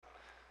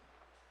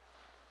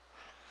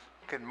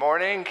Good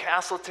morning,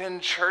 Castleton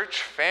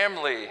Church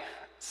family.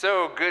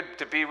 So good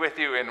to be with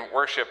you in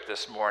worship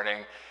this morning.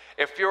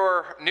 If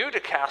you're new to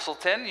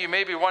Castleton, you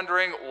may be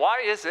wondering,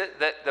 why is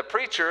it that the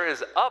preacher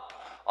is up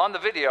on the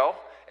video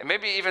and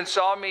maybe even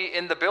saw me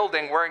in the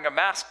building wearing a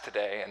mask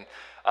today? And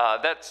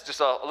that's just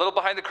a little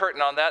behind the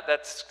curtain on that.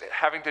 That's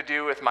having to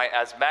do with my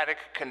asthmatic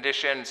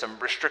condition, some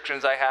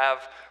restrictions I have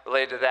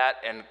related to that,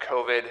 and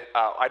COVID.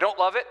 I don't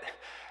love it,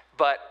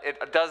 but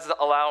it does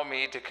allow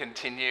me to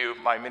continue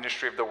my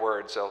ministry of the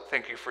word. So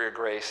thank you for your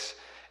grace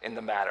in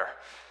the matter.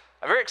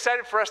 I'm very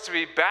excited for us to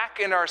be back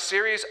in our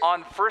series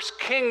on 1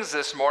 Kings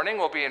this morning.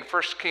 We'll be in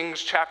 1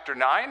 Kings chapter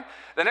 9.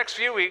 The next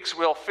few weeks,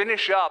 we'll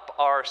finish up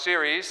our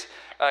series,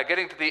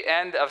 getting to the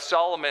end of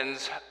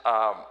Solomon's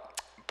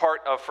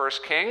part of 1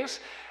 Kings.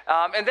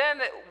 And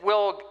then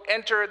we'll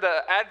enter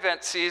the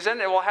Advent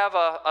season, and we'll have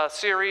a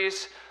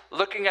series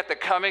looking at the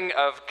coming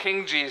of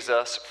King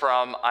Jesus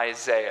from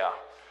Isaiah.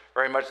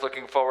 Very much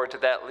looking forward to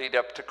that lead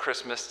up to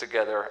Christmas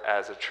together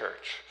as a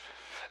church.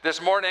 This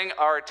morning,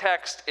 our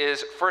text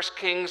is 1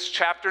 Kings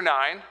chapter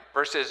 9,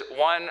 verses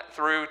 1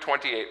 through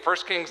 28. 1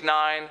 Kings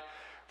 9,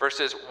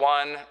 verses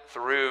 1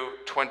 through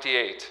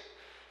 28.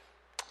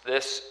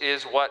 This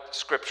is what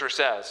Scripture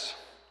says.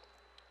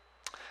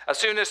 As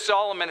soon as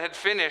Solomon had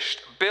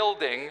finished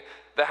building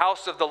the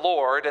house of the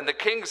Lord and the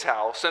king's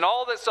house and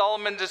all that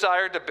Solomon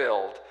desired to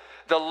build,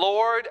 the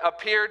Lord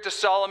appeared to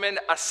Solomon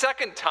a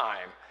second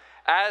time,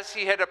 as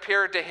he had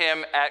appeared to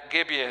him at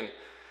Gibeon.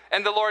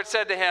 And the Lord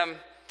said to him,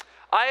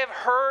 I have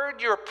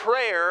heard your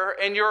prayer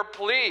and your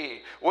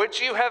plea,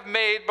 which you have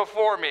made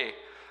before me.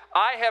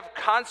 I have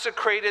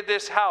consecrated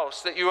this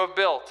house that you have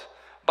built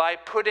by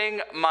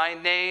putting my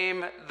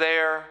name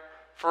there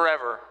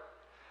forever.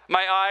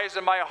 My eyes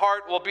and my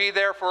heart will be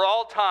there for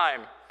all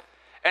time.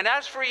 And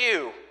as for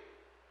you,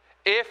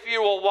 if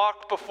you will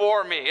walk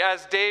before me,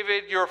 as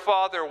David your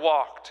father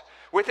walked,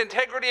 with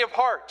integrity of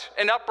heart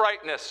and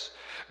uprightness,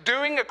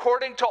 doing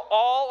according to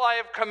all I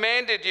have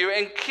commanded you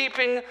and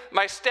keeping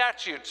my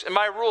statutes and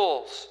my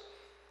rules,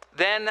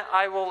 then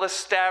I will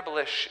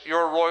establish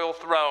your royal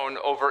throne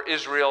over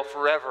Israel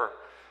forever.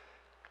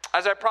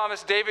 As I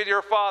promised David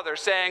your father,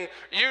 saying,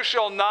 you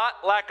shall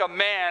not lack a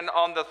man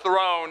on the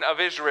throne of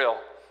Israel.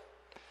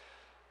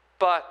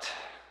 But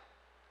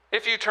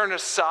if you turn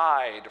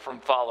aside from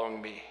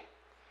following me,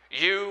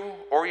 you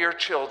or your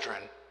children,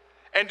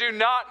 and do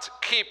not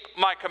keep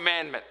my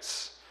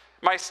commandments,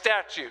 my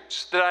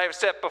statutes that I have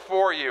set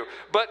before you,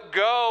 but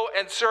go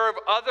and serve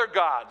other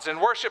gods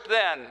and worship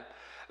them,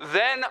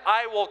 then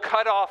I will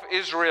cut off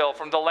Israel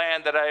from the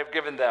land that I have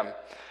given them.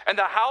 And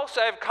the house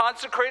I have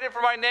consecrated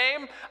for my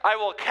name, I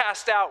will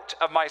cast out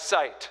of my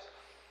sight.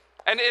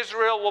 And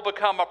Israel will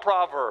become a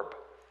proverb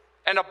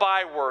and a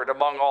byword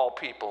among all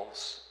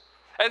peoples.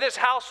 And this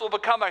house will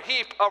become a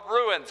heap of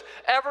ruins.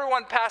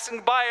 Everyone passing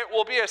by it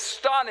will be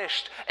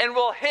astonished and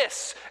will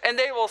hiss, and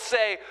they will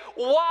say,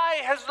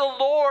 why has the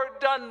Lord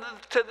done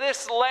to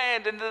this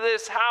land and to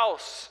this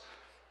house?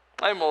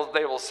 And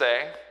they will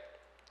say,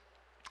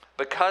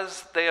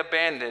 because they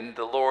abandoned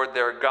the Lord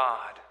their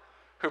God,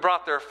 who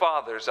brought their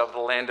fathers out of the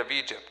land of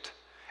Egypt,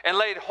 and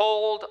laid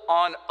hold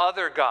on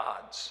other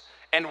gods,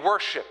 and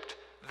worshipped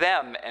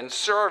them and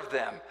served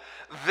them.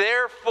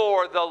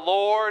 Therefore, the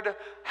Lord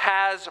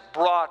has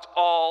brought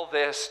all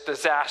this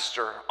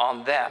disaster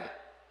on them.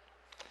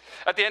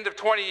 At the end of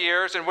 20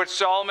 years in which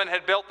Solomon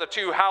had built the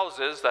two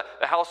houses,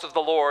 the house of the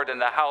Lord and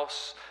the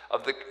house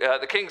of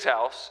the king's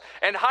house,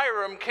 and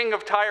Hiram, king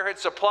of Tyre, had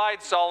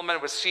supplied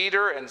Solomon with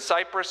cedar and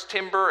cypress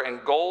timber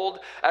and gold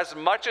as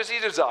much as he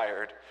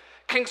desired,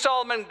 King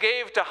Solomon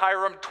gave to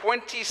Hiram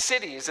 20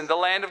 cities in the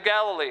land of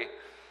Galilee.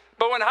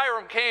 But when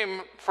Hiram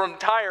came from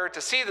Tyre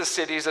to see the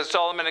cities that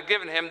Solomon had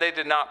given him, they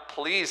did not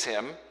please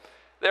him.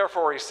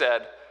 Therefore he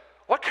said,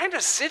 what kind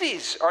of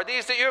cities are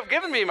these that you have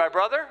given me, my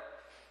brother?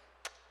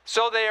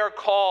 So they are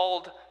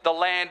called the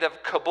land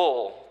of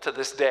Kabul to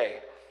this day.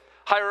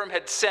 Hiram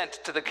had sent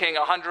to the king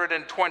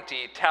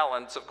 120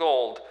 talents of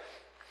gold.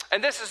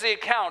 And this is the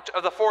account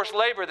of the forced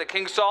labor that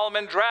King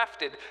Solomon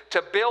drafted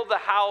to build the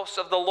house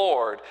of the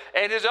Lord,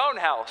 and his own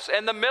house,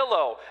 and the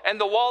Millo,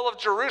 and the wall of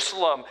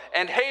Jerusalem,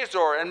 and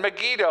Hazor, and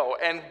Megiddo,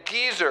 and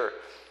Gezer.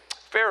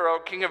 Pharaoh,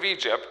 king of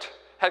Egypt,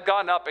 had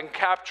gone up and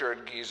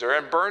captured Gezer,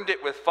 and burned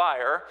it with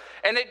fire,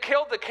 and had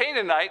killed the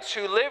Canaanites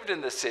who lived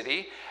in the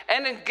city,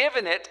 and had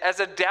given it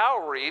as a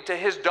dowry to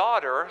his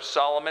daughter,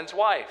 Solomon's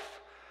wife.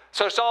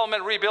 So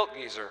Solomon rebuilt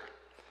Gezer,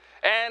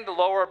 and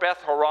Lower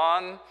Beth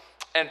Horon,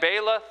 and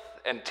Baalath,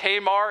 and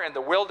Tamar in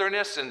the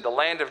wilderness in the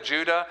land of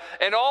Judah,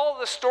 and all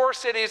the store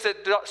cities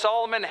that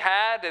Solomon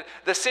had, and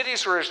the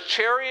cities for his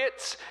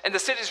chariots, and the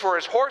cities for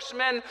his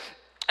horsemen,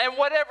 and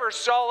whatever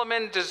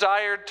Solomon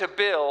desired to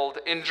build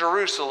in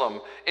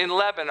Jerusalem, in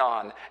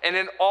Lebanon, and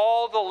in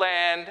all the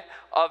land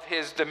of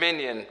his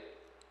dominion.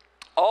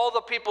 All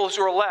the peoples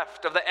who were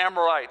left of the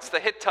Amorites, the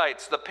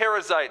Hittites, the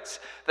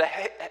Perizzites, the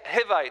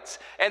Hivites,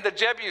 and the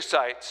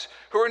Jebusites,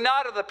 who were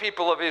not of the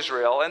people of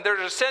Israel, and their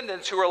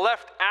descendants who were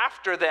left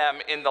after them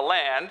in the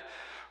land,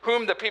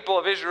 whom the people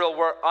of Israel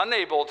were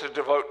unable to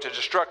devote to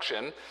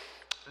destruction,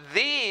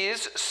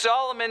 These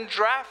Solomon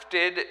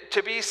drafted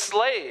to be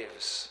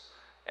slaves,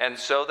 and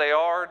so they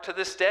are to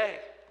this day.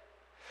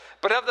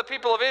 But of the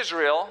people of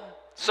Israel,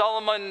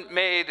 Solomon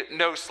made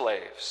no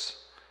slaves.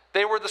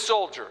 They were the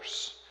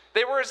soldiers.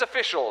 They were his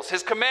officials,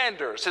 his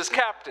commanders, his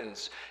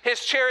captains,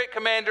 his chariot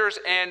commanders,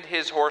 and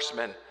his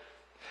horsemen.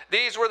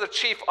 These were the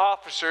chief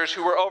officers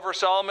who were over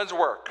Solomon's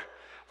work,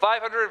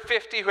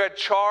 550 who had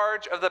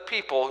charge of the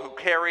people who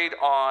carried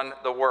on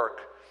the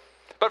work.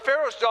 But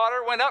Pharaoh's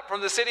daughter went up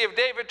from the city of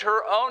David to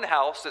her own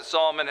house that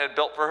Solomon had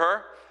built for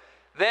her.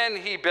 Then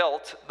he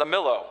built the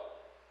Millo.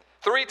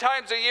 3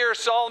 times a year,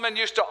 Solomon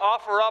used to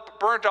offer up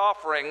burnt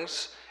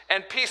offerings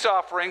and peace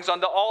offerings on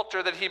the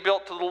altar that he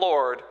built to the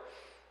Lord,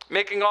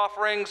 making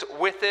offerings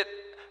with it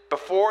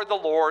before the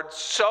Lord.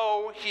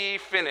 So he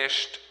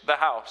finished the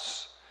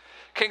house.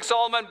 King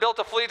Solomon built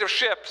a fleet of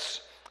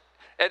ships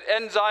at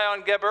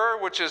En-Zion-Geber,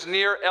 which is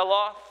near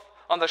Eloth,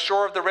 on the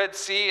shore of the Red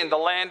Sea in the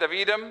land of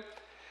Edom.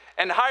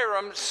 And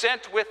Hiram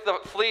sent with the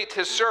fleet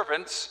his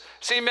servants,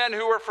 seamen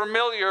who were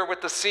familiar with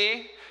the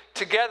sea,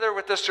 together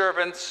with the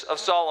servants of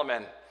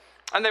Solomon.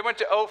 And they went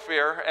to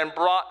Ophir and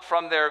brought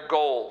from there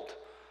gold,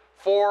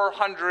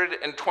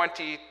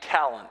 420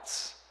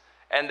 talents,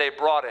 and they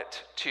brought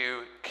it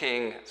to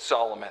King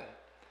Solomon.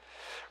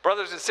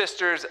 Brothers and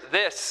sisters,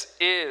 this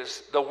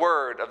is the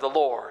word of the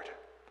Lord.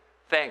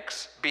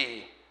 Thanks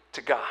be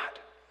to God.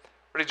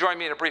 Would you join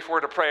me in a brief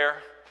word of prayer?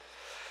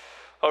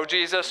 Oh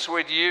Jesus,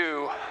 would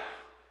you,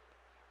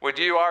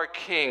 our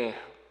King,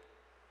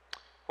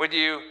 would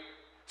you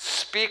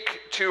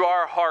speak to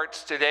our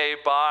hearts today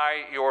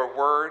by your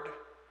word?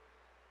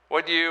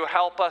 Would you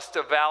help us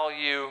to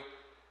value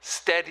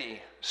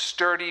steady,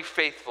 sturdy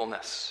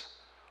faithfulness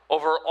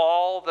over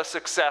all the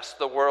success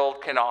the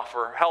world can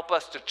offer? Help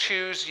us to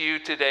choose you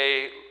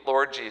today,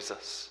 Lord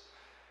Jesus.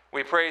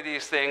 We pray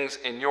these things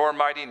in your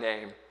mighty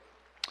name.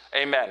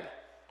 Amen.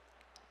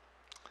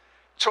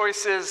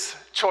 Choices,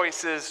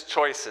 choices,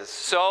 choices.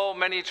 So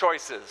many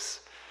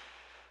choices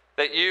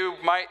that you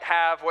might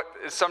have what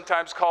is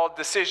sometimes called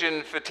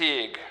decision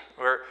fatigue.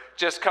 We're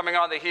just coming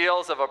on the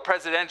heels of a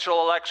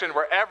presidential election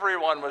where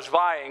everyone was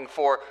vying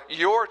for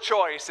your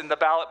choice in the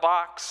ballot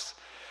box.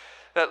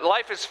 That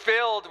life is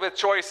filled with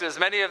choices,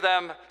 many of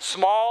them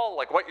small,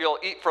 like what you'll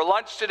eat for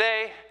lunch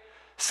today.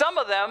 Some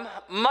of them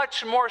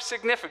much more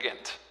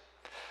significant.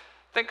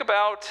 Think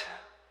about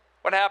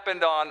what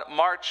happened on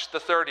March the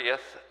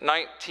 30th,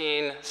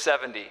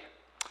 1970.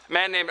 A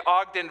man named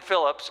Ogden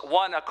Phillips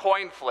won a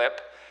coin flip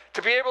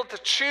to be able to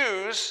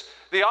choose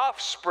the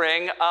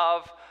offspring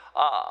of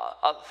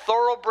a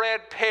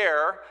thoroughbred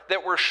pair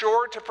that were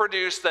sure to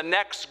produce the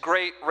next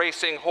great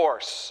racing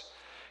horse.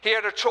 He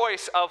had a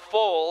choice of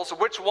foals,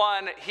 which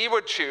one he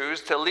would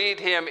choose to lead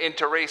him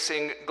into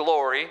racing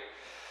glory.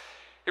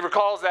 He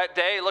recalls that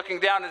day looking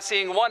down and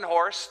seeing one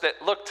horse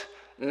that looked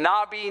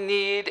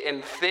knobby-kneed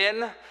and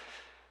thin.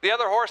 The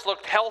other horse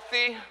looked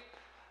healthy,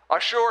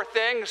 a sure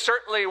thing,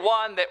 certainly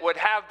one that would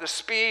have the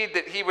speed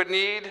that he would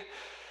need.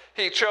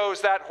 He chose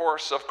that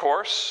horse, of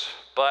course,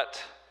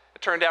 but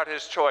it turned out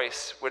his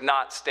choice would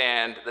not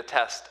stand the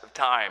test of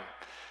time.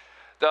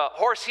 The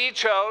horse he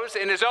chose,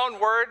 in his own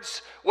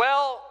words,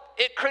 well,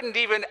 it couldn't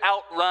even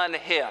outrun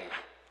him.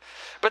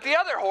 But the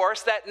other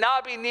horse, that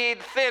knobby-kneed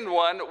thin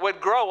one,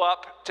 would grow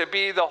up to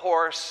be the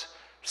horse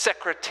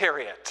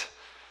Secretariat,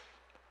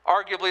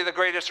 arguably the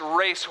greatest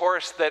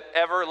racehorse that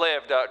ever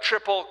lived, a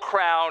Triple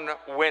Crown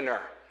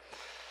winner.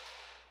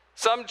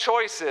 Some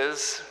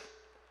choices,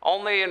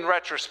 only in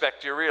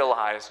retrospect you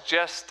realize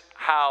just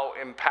how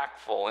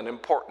impactful and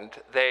important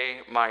they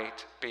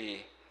might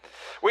be.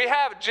 We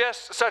have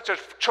just such a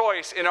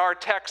choice in our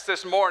text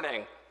this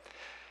morning.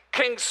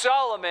 King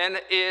Solomon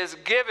is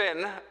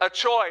given a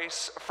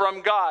choice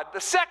from God, the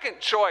second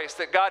choice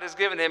that God has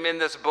given him in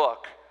this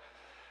book.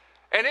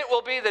 And it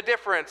will be the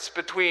difference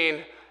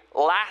between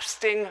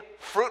lasting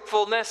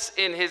fruitfulness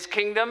in his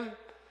kingdom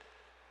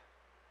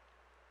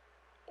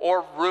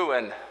or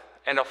ruin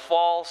and a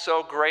fall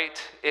so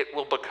great it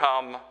will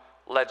become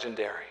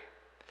legendary.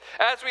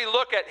 As we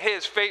look at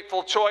his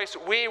fateful choice,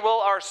 we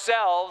will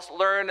ourselves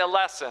learn a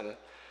lesson,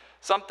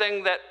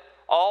 something that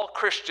all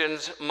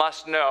Christians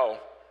must know.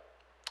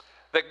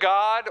 That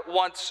God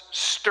wants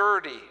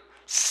sturdy,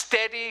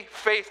 steady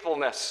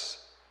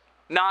faithfulness,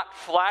 not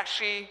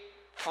flashy,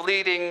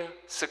 fleeting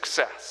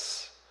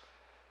success.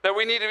 That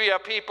we need to be a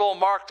people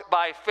marked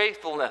by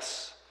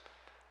faithfulness,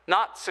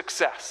 not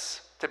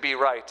success, to be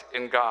right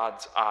in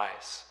God's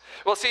eyes.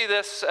 We'll see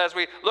this as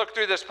we look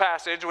through this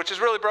passage, which is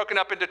really broken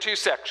up into 2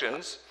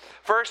 sections.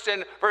 First,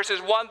 in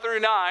verses 1 through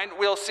 9,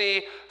 we'll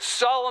see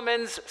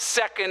Solomon's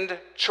second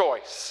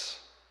choice.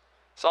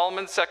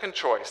 Solomon's second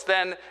choice.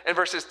 Then in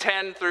verses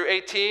 10 through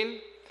 18,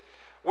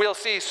 we'll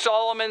see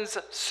Solomon's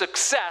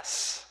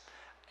success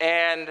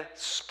and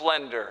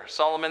splendor.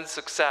 Solomon's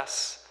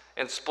success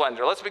and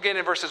splendor. Let's begin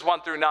in verses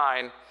 1 through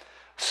 9.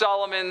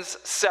 Solomon's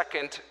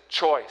second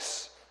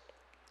choice.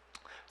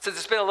 Since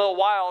it's been a little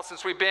while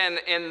since we've been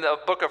in the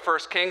book of 1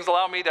 Kings,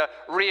 allow me to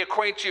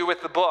reacquaint you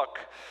with the book.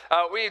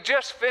 We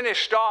just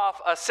finished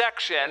off a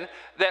section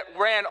that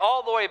ran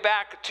all the way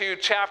back to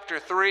chapter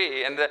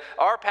 3. And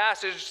our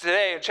passage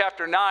today in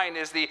chapter 9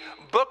 is the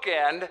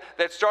bookend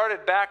that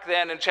started back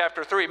then in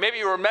chapter 3. Maybe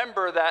you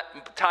remember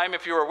that time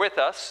if you were with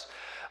us.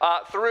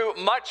 Through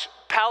much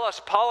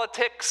palace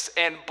politics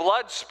and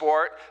blood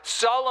sport,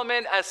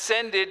 Solomon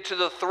ascended to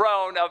the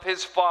throne of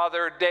his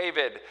father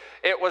David.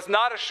 It was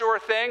not a sure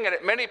thing, and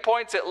at many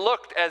points it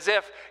looked as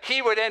if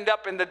he would end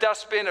up in the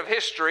dustbin of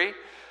history.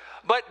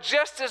 But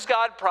just as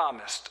God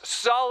promised,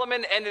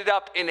 Solomon ended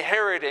up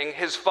inheriting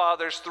his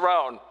father's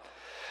throne.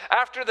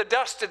 After the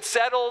dust had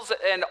settled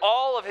and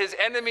all of his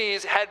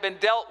enemies had been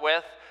dealt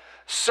with,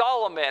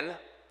 Solomon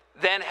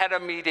then had a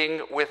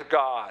meeting with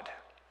God.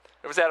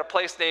 It was at a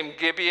place named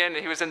Gibeon.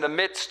 He was in the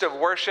midst of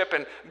worship,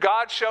 and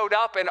God showed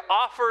up and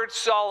offered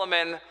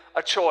Solomon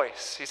a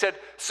choice. He said,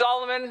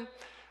 Solomon,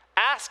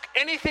 ask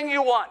anything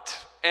you want,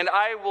 and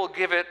I will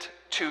give it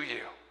to you.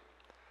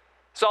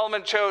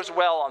 Solomon chose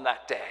well on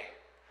that day.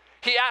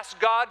 He asked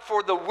God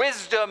for the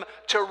wisdom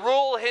to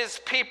rule his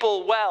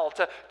people well,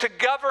 to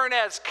govern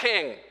as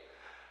king.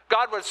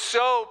 God was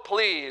so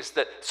pleased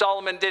that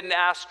Solomon didn't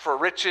ask for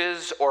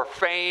riches or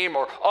fame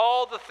or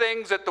all the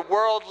things that the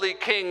worldly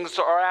kings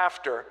are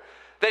after,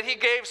 that he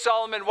gave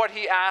Solomon what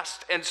he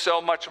asked and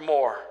so much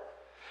more.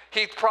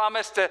 He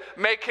promised to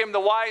make him the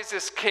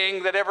wisest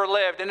king that ever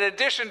lived. And in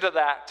addition to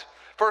that,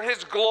 for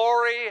his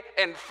glory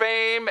and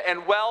fame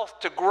and wealth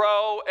to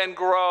grow and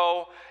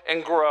grow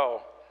and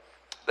grow.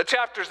 The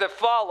chapters that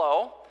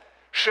follow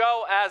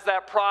show as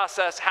that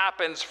process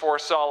happens for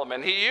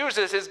Solomon. He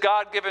uses his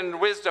God-given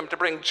wisdom to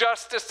bring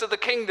justice to the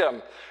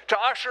kingdom, to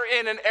usher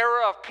in an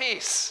era of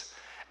peace,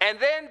 and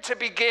then to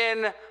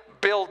begin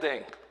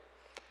building.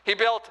 He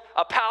built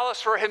a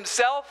palace for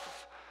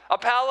himself, a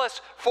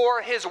palace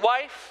for his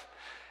wife,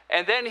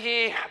 and then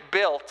he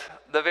built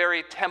the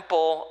very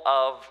temple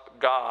of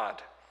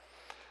God.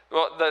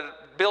 Well, the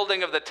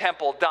building of the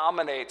temple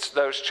dominates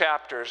those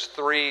chapters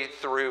 3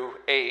 through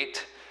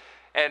 8.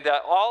 And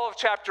all of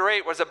chapter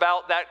 8 was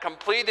about that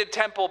completed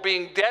temple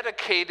being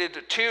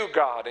dedicated to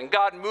God and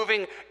God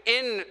moving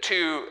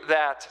into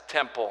that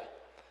temple.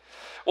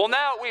 Well,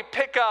 now we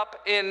pick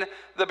up in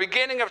the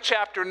beginning of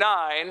chapter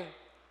 9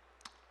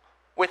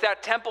 with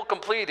that temple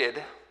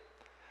completed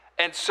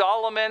and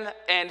Solomon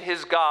and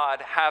his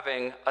God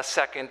having a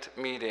second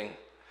meeting.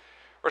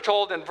 We're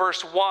told in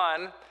verse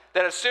 1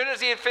 that as soon as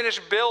he had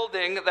finished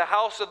building the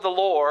house of the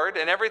Lord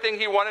and everything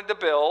he wanted to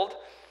build,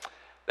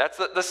 that's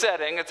the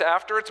setting, it's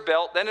after it's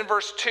built. Then in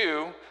verse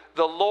 2,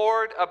 the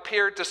Lord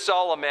appeared to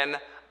Solomon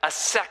a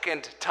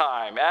second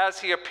time as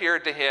he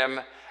appeared to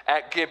him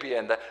at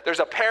Gibeon. There's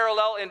a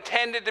parallel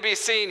intended to be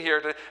seen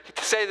here to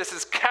say this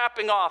is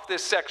capping off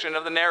this section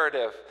of the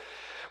narrative.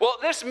 Well,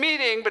 this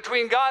meeting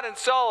between God and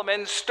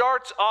Solomon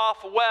starts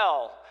off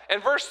well. In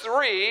verse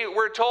 3,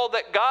 we're told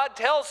that God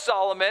tells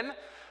Solomon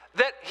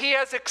that he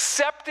has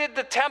accepted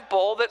the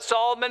temple that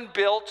Solomon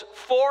built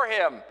for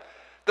him.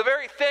 The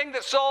very thing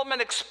that Solomon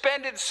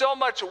expended so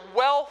much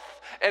wealth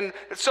and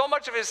so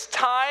much of his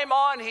time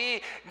on,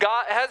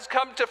 God has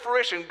come to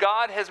fruition.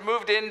 God has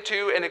moved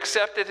into and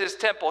accepted his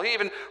temple. He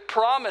even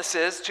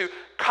promises to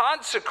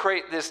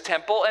consecrate this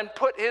temple and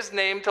put his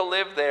name to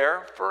live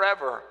there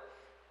forever.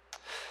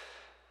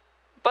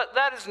 But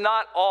that is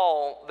not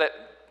all that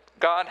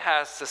God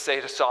has to say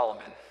to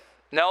Solomon.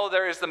 No,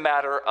 there is the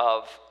matter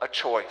of a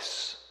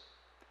choice.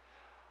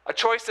 A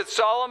choice that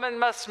Solomon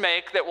must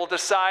make that will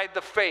decide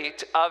the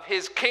fate of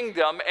his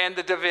kingdom and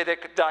the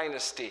Davidic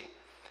dynasty.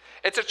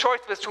 It's a choice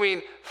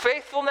between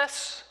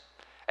faithfulness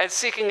and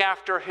seeking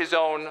after his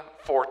own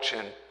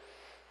fortune.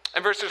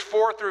 In verses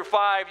 4 through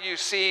 5, you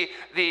see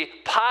the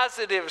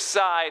positive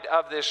side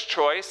of this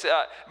choice,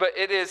 but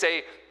it is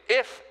a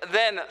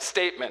if-then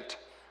statement.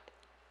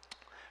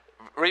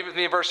 Read with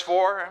me verse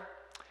 4.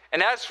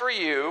 And as for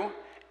you,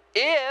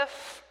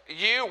 if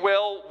you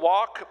will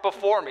walk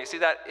before me. See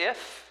that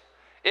if?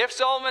 If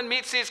Solomon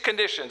meets these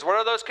conditions, what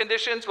are those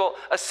conditions? Well,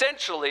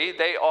 essentially,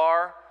 they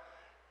are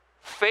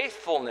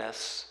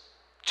faithfulness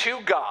to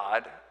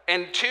God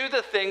and to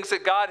the things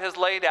that God has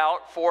laid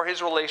out for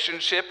his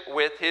relationship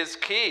with his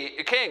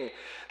king.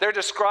 They're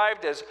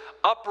described as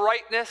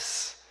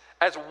uprightness,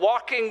 as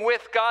walking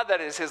with God, that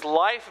is his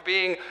life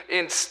being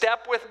in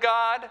step with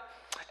God.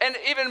 And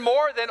even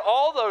more than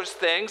all those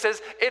things,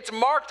 as it's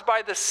marked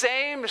by the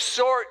same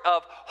sort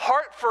of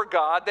heart for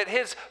God that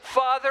his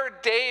father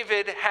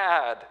David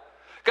had.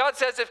 God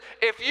says,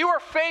 if you are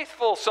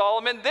faithful,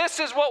 Solomon, this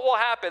is what will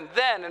happen.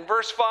 Then, in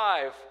verse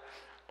 5,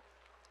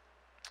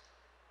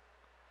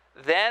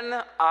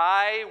 then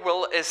I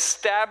will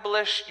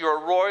establish your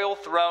royal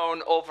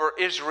throne over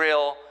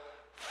Israel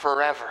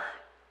forever.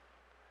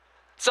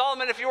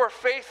 Solomon, if you are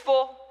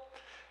faithful,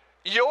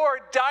 your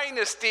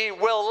dynasty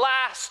will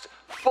last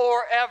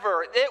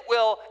forever. It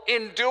will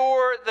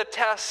endure the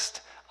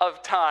test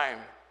of time.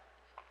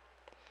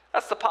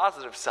 That's the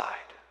positive side.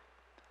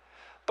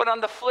 But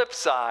on the flip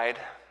side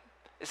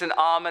is an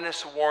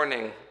ominous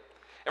warning.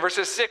 In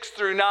verses 6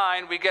 through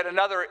 9, we get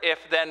another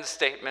if-then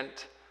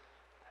statement.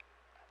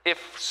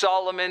 If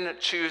Solomon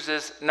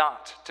chooses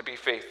not to be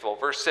faithful.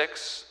 Verse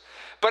 6,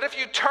 but if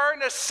you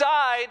turn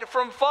aside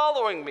from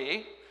following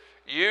me,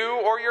 you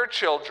or your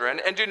children,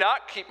 and do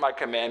not keep my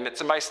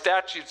commandments and my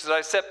statutes that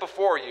I set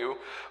before you,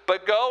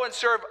 but go and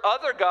serve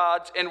other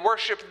gods and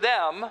worship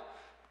them,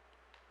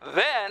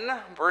 then,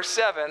 verse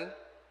 7,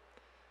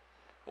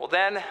 well,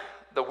 then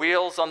the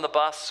wheels on the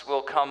bus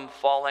will come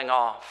falling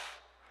off.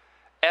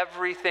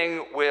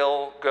 Everything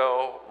will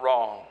go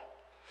wrong.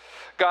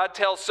 God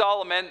tells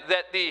Solomon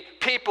that the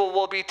people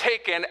will be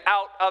taken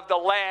out of the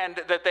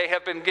land that they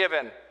have been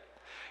given.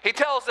 He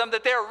tells them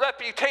that their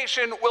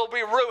reputation will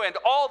be ruined.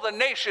 All the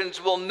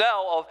nations will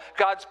know of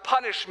God's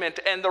punishment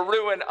and the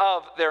ruin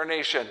of their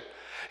nation.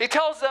 He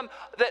tells them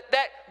that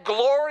that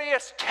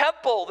glorious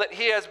temple that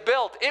he has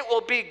built, it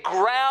will be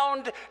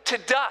ground to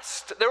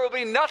dust. There will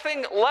be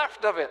nothing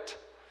left of it.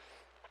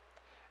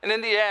 And in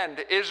the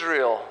end,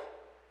 Israel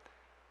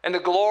and the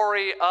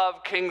glory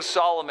of King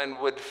Solomon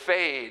would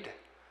fade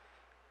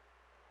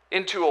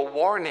into a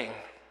warning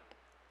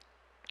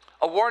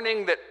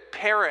that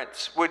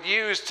parents would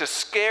use to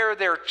scare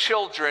their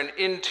children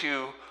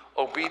into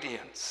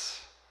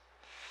obedience.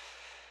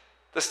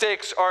 The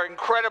stakes are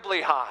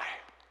incredibly high.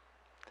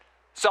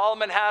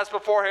 Solomon has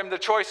before him the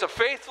choice of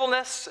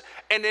faithfulness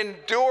and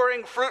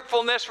enduring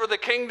fruitfulness for the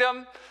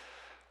kingdom,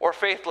 or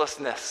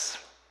faithlessness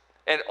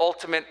and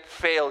ultimate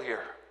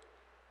failure.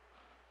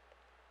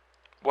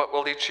 What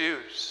will he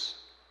choose?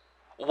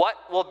 What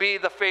will be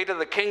the fate of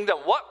the kingdom?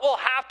 What will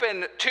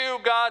happen to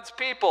God's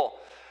people?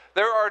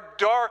 There are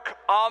dark,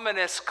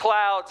 ominous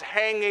clouds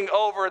hanging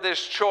over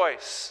this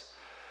choice.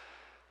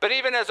 But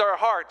even as our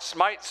hearts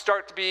might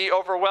start to be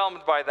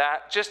overwhelmed by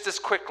that, just as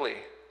quickly,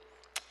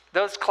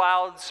 those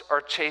clouds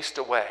are chased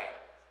away.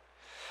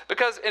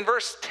 Because in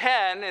verse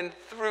 10 and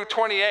through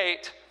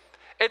 28,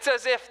 it's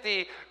as if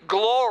the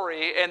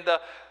glory and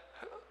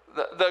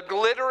the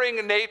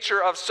glittering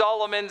nature of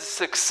Solomon's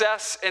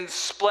success and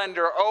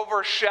splendor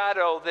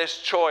overshadow this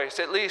choice,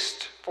 at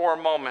least for a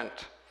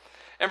moment.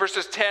 In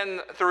verses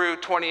 10 through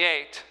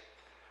 28,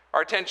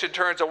 our attention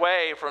turns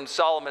away from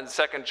Solomon's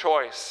second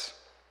choice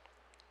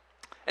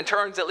and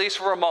turns, at least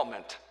for a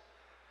moment,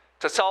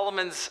 to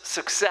Solomon's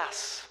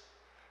success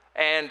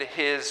and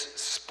his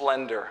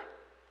splendor.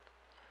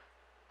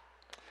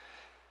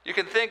 You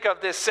can think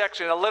of this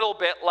section a little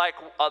bit like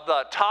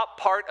the top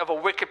part of a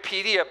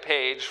Wikipedia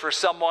page for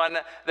someone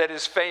that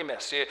is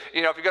famous.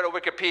 You know, if you go to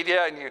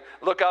Wikipedia and you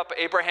look up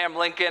Abraham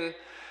Lincoln,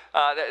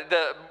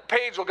 the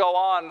page will go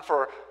on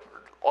for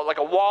like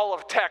a wall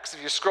of text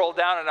if you scroll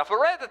down enough. But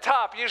right at the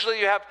top, usually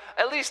you have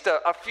at least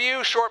a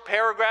few short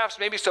paragraphs,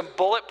 maybe some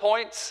bullet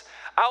points,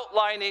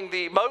 outlining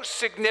the most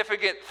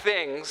significant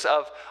things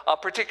of a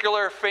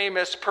particular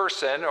famous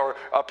person or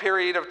a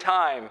period of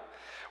time.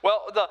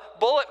 Well, the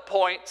bullet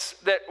points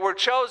that were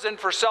chosen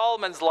for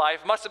Solomon's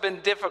life must have been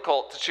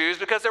difficult to choose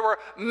because there were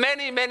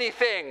many, many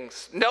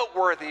things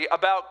noteworthy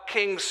about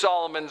King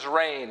Solomon's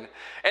reign.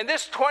 And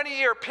this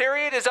 20-year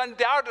period is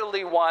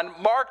undoubtedly one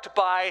marked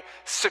by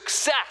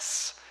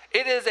success.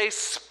 It is a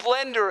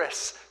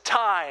splendorous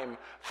time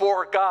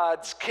for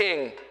God's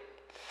king.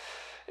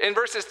 In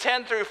verses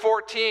 10 through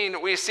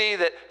 14, we see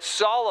that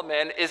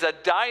Solomon is a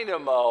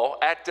dynamo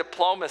at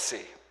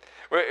diplomacy.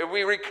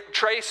 We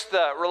retrace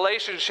the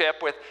relationship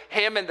with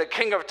him and the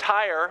king of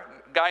Tyre,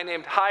 a guy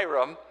named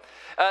Hiram.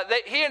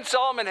 He and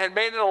Solomon had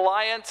made an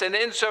alliance, and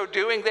in so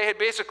doing, they had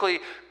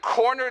basically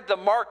cornered the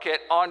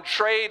market on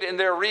trade in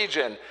their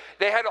region.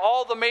 They had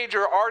all the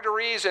major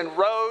arteries and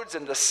roads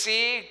and the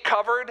sea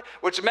covered,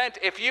 which meant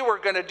if you were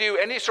going to do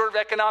any sort of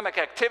economic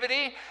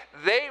activity,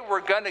 they were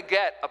going to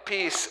get a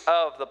piece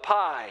of the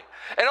pie.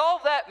 And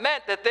all that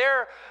meant that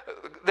their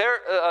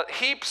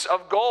heaps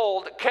of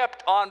gold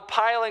kept on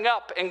piling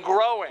up and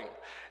growing.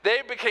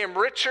 They became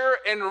richer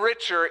and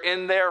richer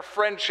in their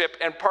friendship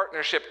and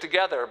partnership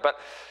together. But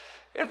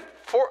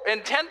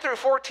in 10 through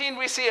 14,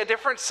 we see a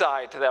different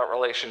side to that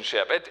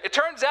relationship. It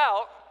turns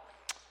out,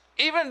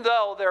 even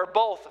though they're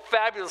both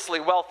fabulously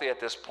wealthy at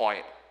this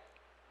point,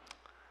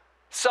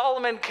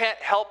 Solomon can't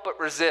help but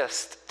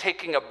resist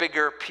taking a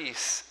bigger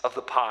piece of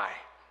the pie.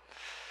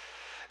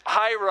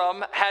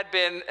 Hiram had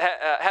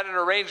an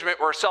arrangement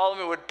where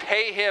Solomon would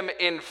pay him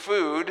in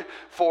food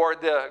for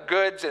the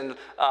goods and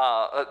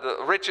the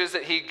riches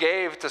that he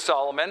gave to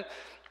Solomon.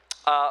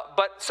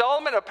 But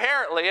Solomon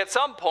apparently at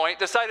some point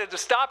decided to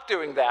stop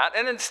doing that,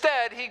 and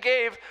instead he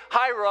gave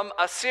Hiram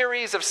a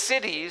series of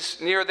cities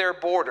near their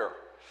border.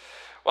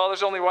 Well,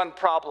 there's only one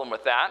problem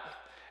with that.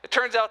 It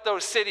turns out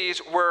those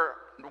cities were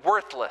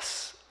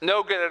worthless,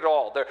 no good at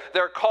all.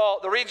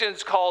 The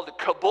region's called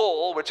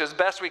Kabul, which as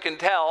best we can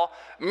tell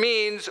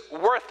means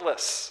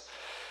worthless.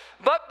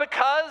 But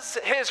because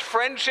his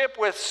friendship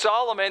with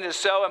Solomon is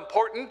so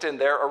important and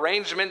their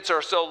arrangements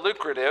are so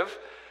lucrative,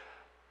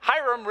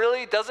 Hiram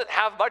really doesn't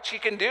have much he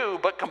can do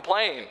but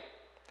complain.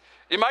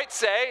 You might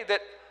say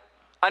that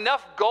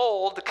enough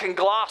gold can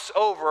gloss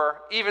over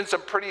even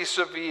some pretty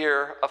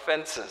severe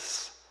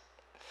offenses.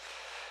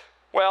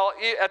 Well,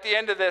 at the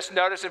end of this,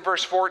 notice in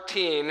verse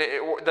 14,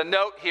 the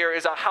note here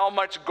is how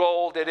much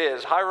gold it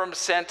is. Hiram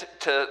sent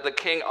to the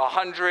king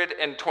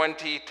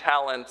 120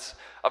 talents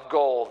of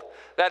gold.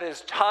 That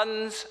is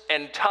tons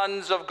and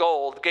tons of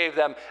gold, gave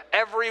them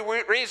every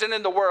reason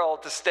in the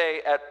world to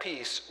stay at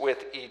peace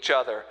with each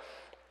other.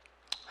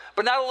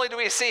 But not only do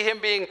we see him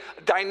being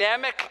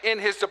dynamic in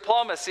his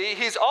diplomacy,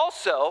 he's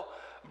also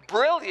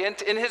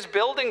brilliant in his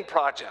building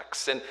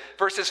projects. In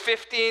verses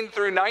 15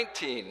 through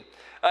 19,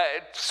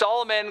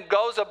 Solomon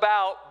goes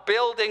about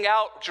building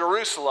out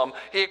Jerusalem.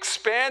 He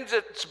expands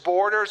its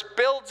borders,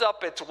 builds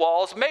up its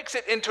walls, makes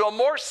it into a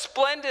more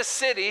splendid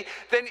city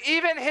than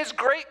even his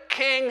great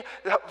king,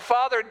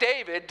 Father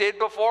David, did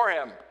before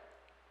him.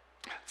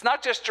 It's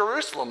not just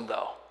Jerusalem,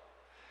 though.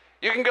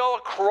 You can go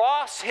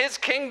across his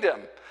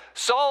kingdom.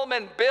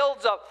 Solomon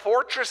builds up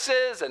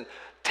fortresses and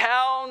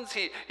towns.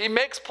 He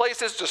makes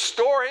places to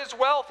store his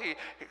wealth. He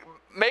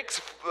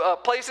makes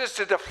places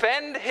to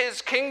defend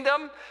his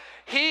kingdom.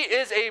 He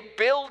is a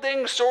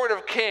building sort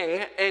of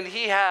king, and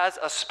he has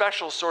a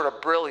special sort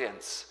of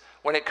brilliance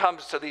when it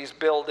comes to these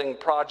building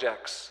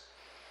projects.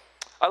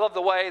 I love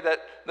the way that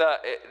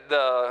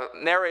the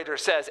narrator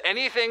says,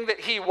 anything that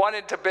he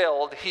wanted to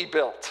build, he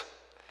built.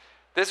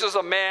 This was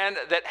a man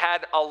that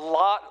had a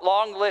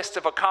long list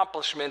of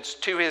accomplishments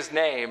to his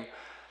name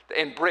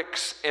in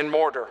bricks and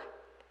mortar.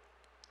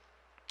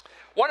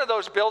 One of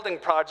those building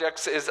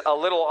projects is a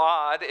little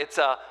odd. It's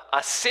a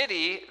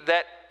city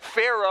that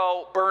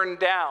Pharaoh burned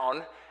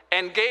down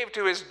and gave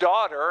to his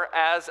daughter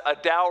as a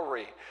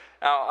dowry.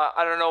 Now,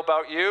 I don't know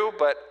about you,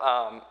 but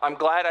I'm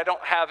glad I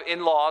don't have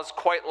in-laws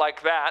quite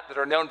like that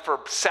are known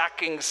for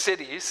sacking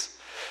cities.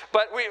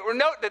 But we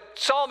note that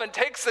Solomon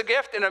takes the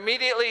gift and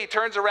immediately he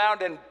turns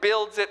around and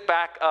builds it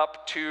back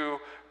up to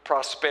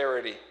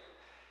prosperity.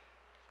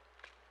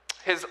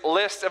 His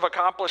list of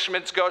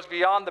accomplishments goes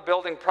beyond the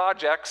building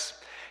projects.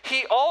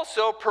 He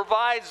also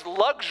provides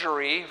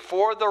luxury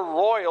for the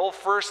royal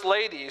first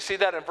lady. You see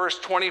that in verse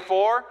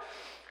 24?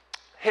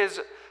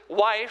 His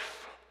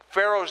wife,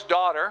 Pharaoh's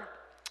daughter,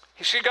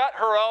 she got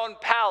her own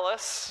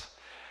palace.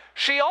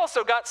 She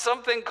also got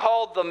something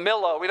called the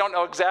Millo. We don't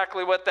know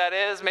exactly what that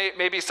is.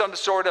 Maybe some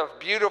sort of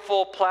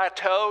beautiful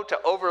plateau to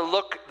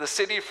overlook the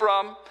city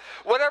from.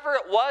 Whatever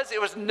it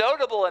was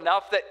notable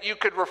enough that you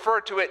could refer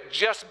to it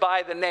just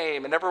by the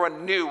name, and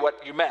everyone knew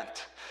what you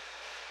meant.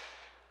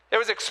 It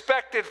was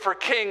expected for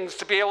kings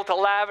to be able to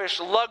lavish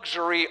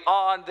luxury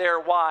on their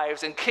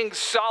wives, and King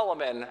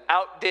Solomon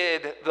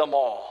outdid them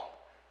all.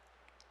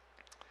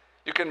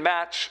 You can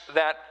match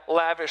that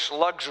lavish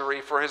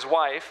luxury for his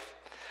wife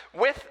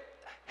with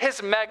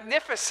his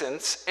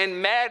magnificence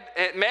in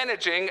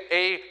managing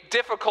a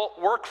difficult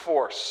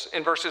workforce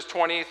in verses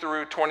 20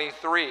 through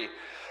 23.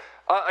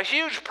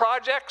 Huge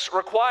projects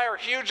require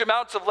huge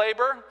amounts of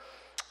labor.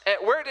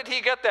 Where did he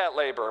get that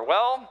labor?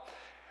 Well,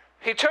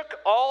 he took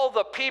all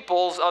the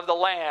peoples of the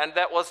land,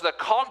 that was the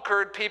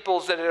conquered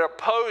peoples that had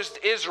opposed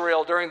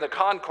Israel during the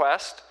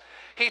conquest.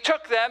 He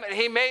took them and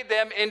he made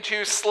them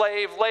into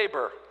slave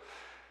labor.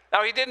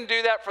 Now, he didn't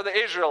do that for the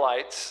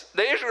Israelites.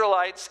 The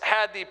Israelites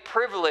had the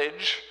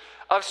privilege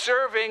of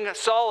serving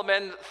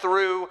Solomon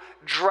through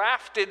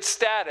drafted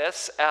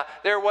status.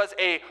 There was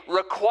a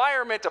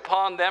requirement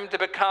upon them to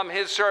become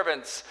his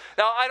servants.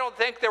 Now, I don't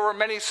think there were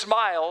many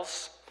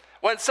smiles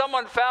when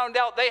someone found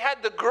out they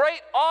had the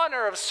great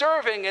honor of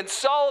serving in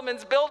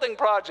Solomon's building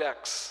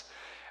projects.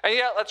 And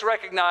yet, let's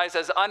recognize,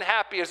 as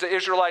unhappy as the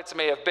Israelites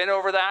may have been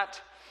over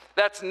that,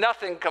 that's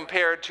nothing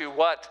compared to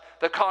what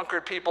the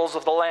conquered peoples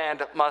of the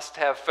land must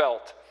have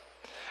felt.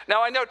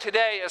 Now, I know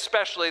today,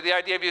 especially, the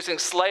idea of using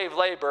slave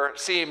labor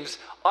seems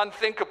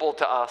unthinkable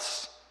to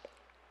us.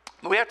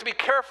 We have to be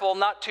careful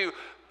not to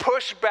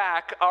push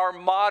back our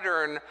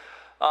modern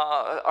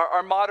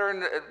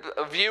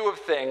view of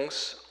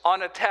things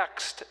on a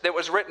text that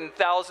was written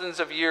thousands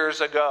of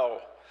years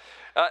ago.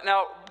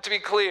 Now, to be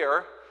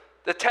clear,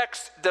 the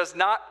text does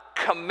not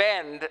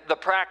commend the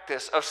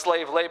practice of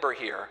slave labor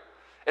here.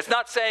 It's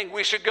not saying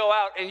we should go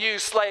out and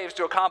use slaves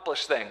to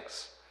accomplish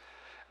things.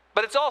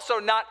 But it's also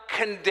not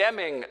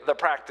condemning the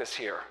practice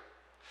here.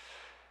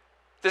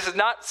 This is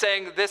not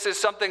saying this is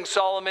something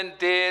Solomon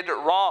did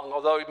wrong,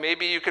 although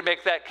maybe you could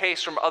make that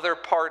case from other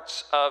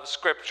parts of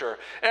Scripture.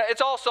 And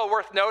it's also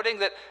worth noting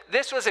that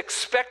this was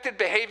expected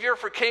behavior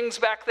for kings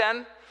back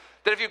then,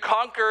 that if you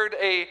conquered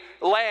a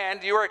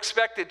land, you were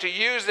expected to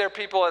use their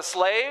people as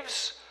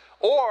slaves,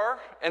 or,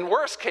 in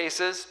worse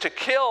cases, to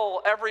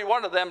kill every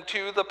one of them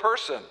to the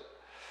person.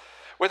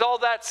 With all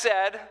that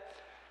said,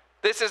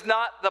 this is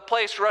not the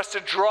place for us to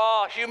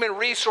draw human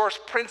resource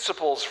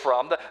principles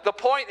from. The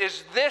point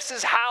is, this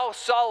is how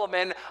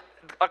Solomon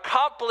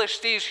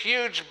accomplished these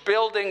huge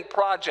building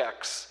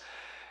projects.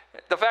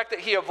 The fact that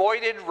he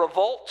avoided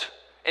revolt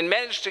and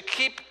managed to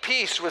keep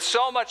peace with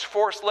so much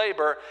forced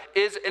labor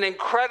is an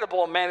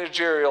incredible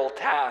managerial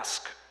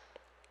task.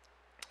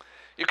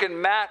 You can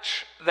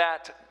match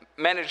that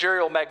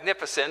managerial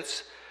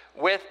magnificence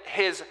with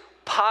his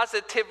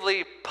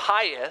positively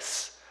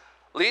pious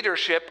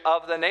leadership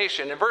of the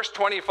nation. In verse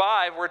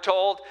 25, we're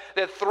told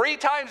that 3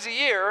 times a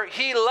year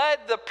he led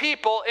the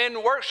people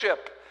in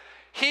worship.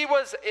 He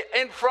was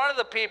in front of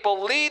the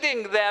people,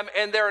 leading them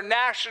in their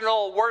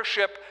national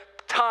worship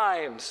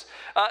times.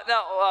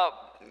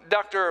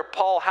 Dr.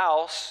 Paul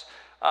House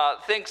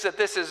thinks that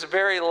this is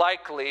very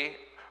likely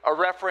a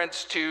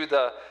reference to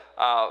the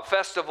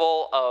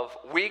Festival of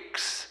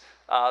Weeks,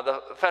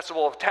 the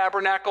Festival of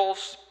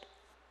Tabernacles,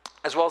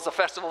 as well as the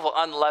Festival of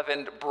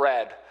Unleavened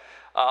Bread.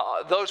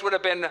 Those would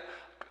have been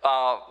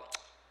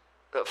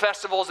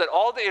festivals that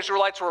all the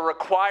Israelites were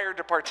required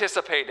to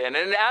participate in.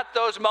 And at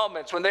those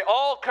moments, when they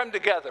all come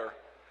together,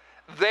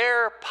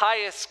 their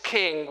pious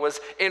king was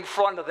in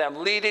front of them,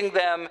 leading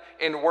them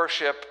in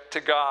worship to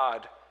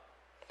God.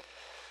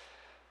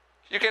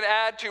 You can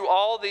add to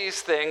all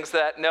these things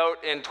that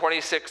note in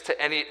 26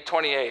 to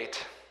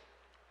 28.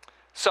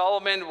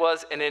 Solomon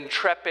was an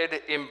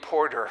intrepid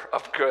importer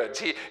of goods.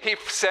 He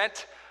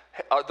sent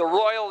the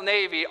royal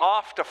navy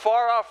off to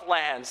far-off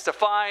lands to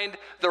find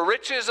the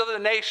riches of the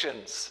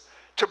nations,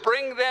 to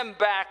bring them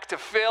back to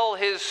fill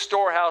his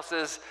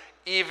storehouses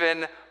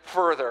even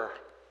further.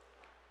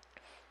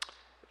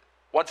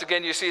 Once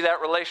again, you see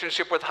that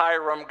relationship with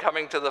Hiram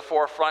coming to the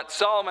forefront.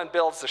 Solomon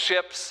builds the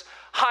ships.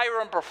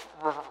 Hiram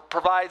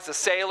provides the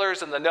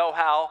sailors and the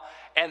know-how,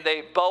 and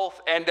they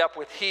both end up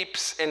with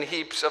heaps and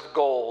heaps of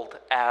gold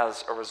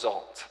as a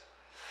result.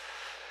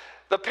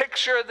 The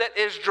picture that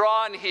is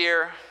drawn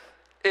here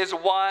is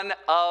one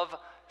of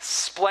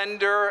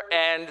splendor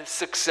and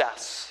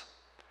success.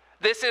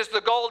 This is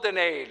the golden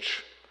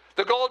age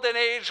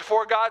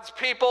for God's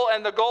people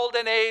and the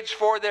golden age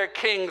for their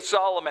king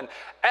Solomon.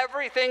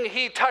 Everything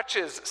he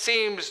touches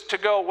seems to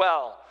go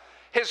well.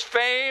 His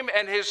fame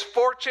and his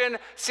fortune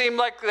seem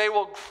like they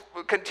will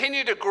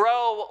continue to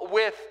grow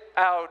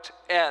without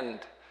end.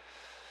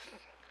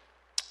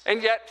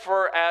 And yet,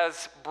 for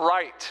as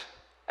bright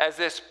as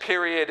this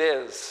period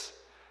is,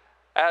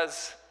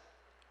 as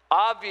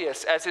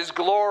obvious as his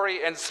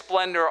glory and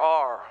splendor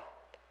are,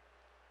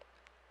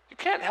 you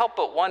can't help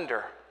but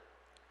wonder,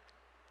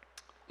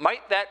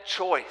 might that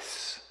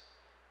choice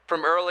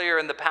from earlier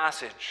in the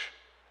passage,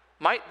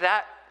 might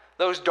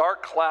those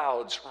dark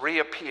clouds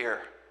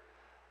reappear?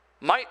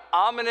 Might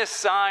ominous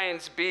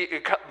signs be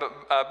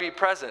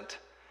present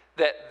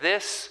that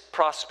this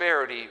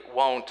prosperity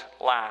won't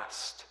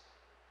last?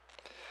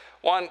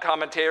 One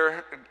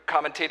commentator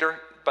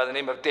by the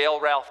name of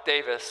Dale Ralph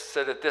Davis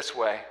said it this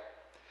way.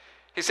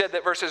 He said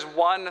that verses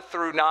 1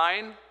 through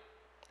 9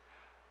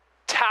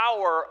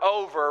 tower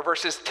over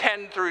verses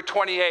 10 through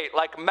 28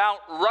 like Mount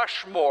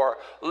Rushmore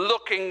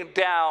looking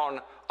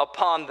down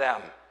upon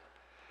them.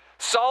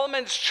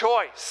 Solomon's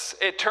choice,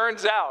 it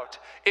turns out,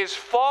 is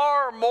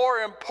far more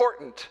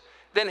important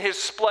than his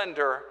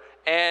splendor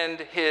and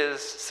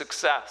his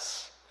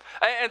success.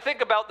 And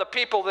think about the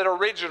people that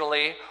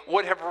originally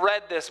would have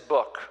read this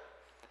book.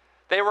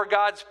 They were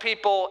God's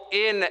people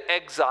in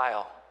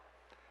exile.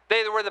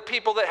 They were the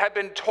people that had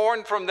been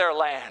torn from their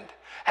land,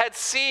 had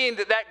seen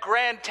that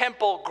grand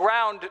temple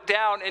ground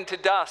down into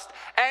dust,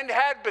 and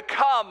had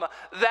become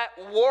that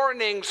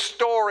warning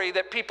story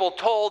that people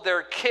told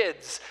their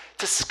kids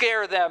to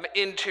scare them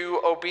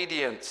into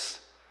obedience.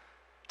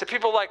 To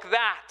people like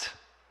that,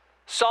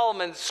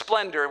 Solomon's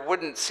splendor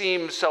wouldn't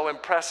seem so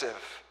impressive.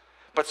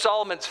 But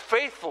Solomon's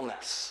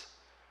faithfulness,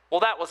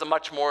 well, that was a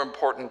much more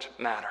important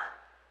matter.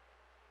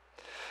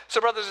 So,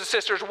 brothers and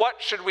sisters,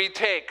 what should we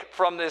take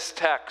from this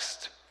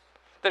text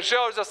that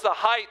shows us the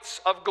heights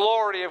of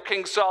glory of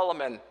King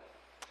Solomon,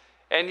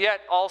 and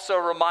yet also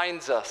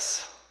reminds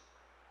us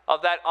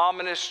of that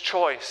ominous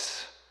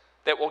choice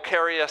that will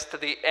carry us to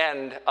the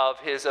end of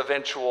his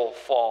eventual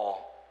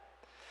fall?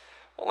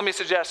 Well, let me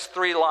suggest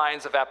 3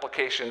 lines of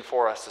application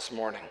for us this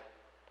morning.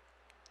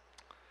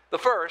 The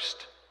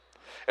first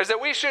is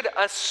that we should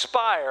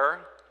aspire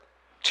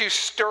to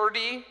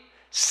sturdy,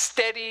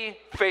 steady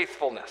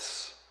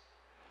faithfulness,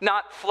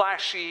 not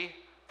flashy,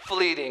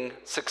 fleeting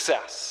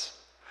success.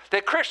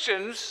 That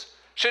Christians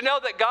should know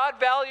that God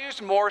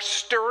values more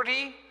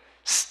sturdy,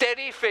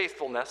 steady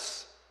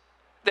faithfulness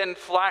than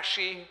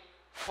flashy,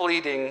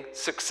 fleeting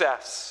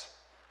success.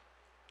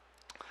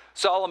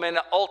 Solomon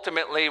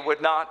ultimately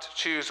would not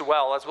choose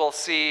well, as we'll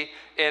see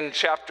in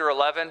chapter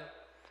 11.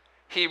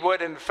 He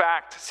would, in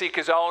fact, seek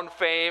his own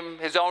fame,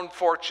 his own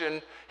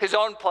fortune, his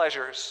own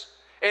pleasures,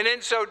 and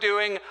in so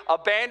doing,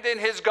 abandon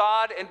his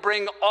God and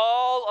bring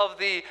all of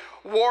the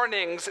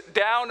warnings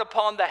down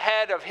upon the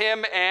head of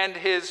him and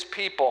his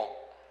people.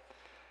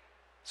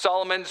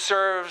 Solomon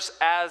serves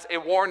as a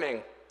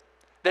warning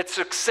that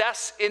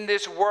success in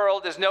this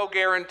world is no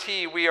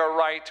guarantee we are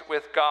right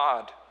with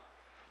God.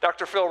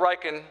 Dr. Phil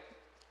Ryken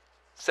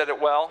said it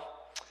well.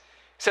 He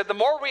said, the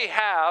more we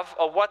have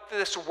of what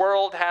this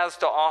world has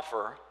to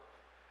offer,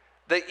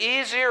 the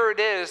easier it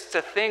is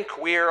to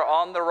think we are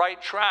on the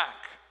right track,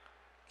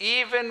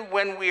 even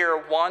when we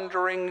are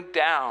wandering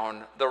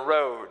down the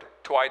road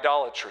to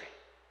idolatry.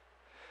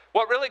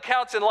 What really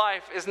counts in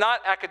life is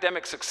not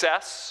academic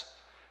success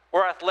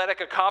or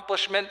athletic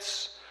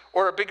accomplishments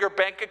or a bigger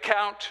bank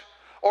account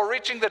or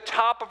reaching the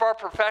top of our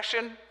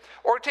profession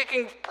or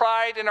taking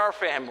pride in our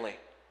family,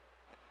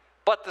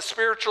 but the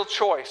spiritual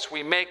choice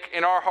we make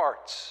in our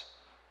hearts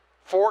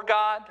for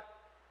God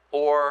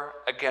or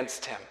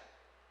against him.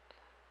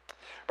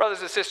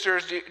 Brothers and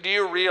sisters, do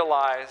you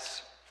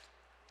realize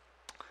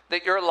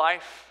that your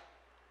life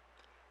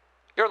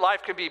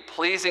can be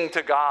pleasing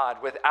to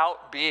God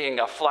without being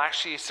a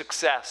flashy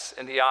success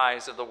in the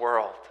eyes of the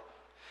world?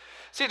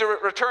 See, to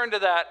return to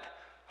that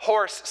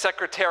horse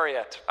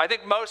secretariat, I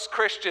think most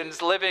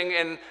Christians living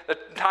in the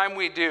time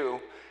we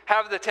do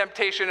have the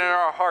temptation in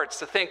our hearts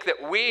to think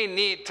that we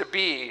need to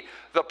be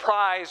the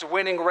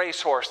prize-winning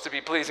racehorse to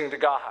be pleasing to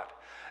God.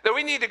 That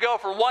we need to go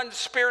from one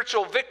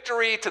spiritual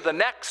victory to the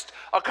next,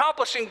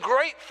 accomplishing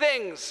great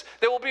things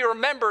that will be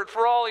remembered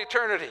for all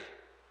eternity.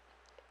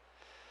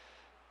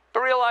 But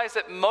realize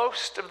that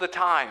most of the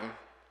time,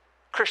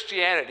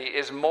 Christianity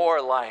is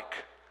more like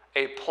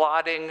a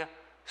plodding,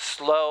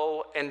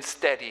 slow and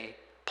steady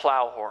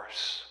plow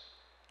horse.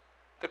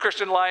 The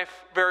Christian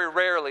life very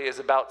rarely is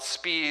about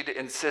speed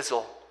and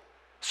sizzle.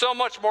 So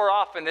much more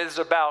often it is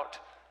about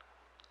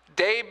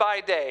day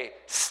by day,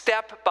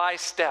 step by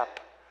step,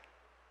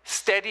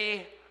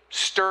 steady,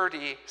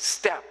 sturdy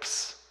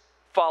steps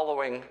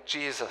following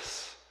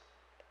Jesus.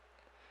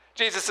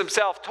 Jesus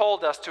himself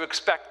told us to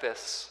expect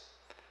this.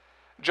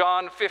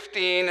 John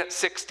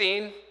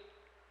 15:16.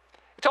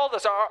 He told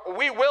us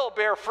we will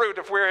bear fruit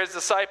if we're his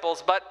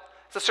disciples, but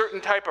it's a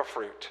certain type of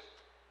fruit.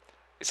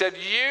 He said,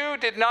 "You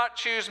did not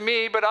choose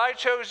me, but I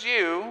chose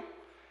you,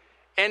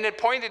 and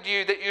appointed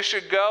you that you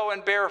should go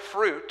and bear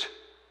fruit,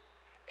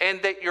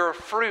 and that your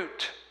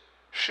fruit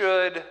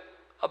should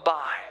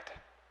abide."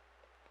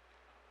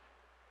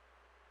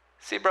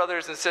 See,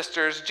 brothers and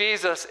sisters,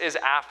 Jesus is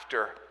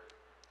after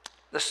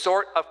the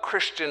sort of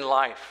Christian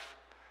life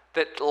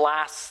that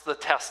lasts the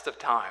test of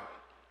time.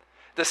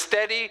 The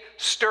steady,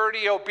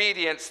 sturdy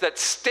obedience that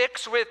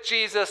sticks with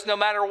Jesus no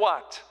matter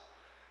what.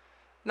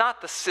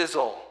 Not the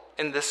sizzle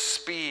and the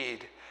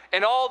speed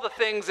and all the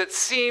things that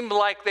seem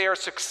like they are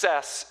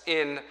success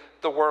in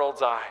the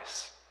world's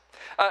eyes.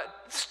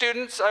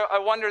 Students, I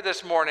wonder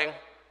this morning,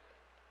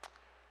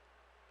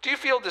 do you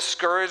feel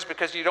discouraged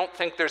because you don't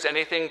think there's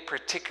anything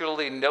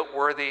particularly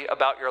noteworthy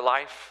about your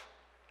life?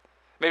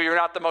 Maybe you're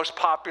not the most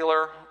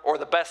popular or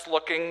the best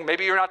looking.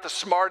 Maybe you're not the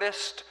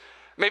smartest.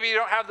 Maybe you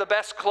don't have the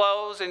best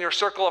clothes in your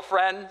circle of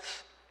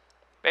friends.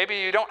 Maybe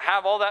you don't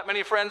have all that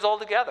many friends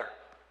altogether.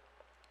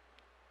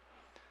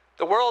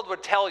 The world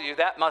would tell you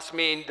that must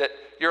mean that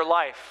your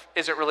life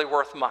isn't really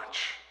worth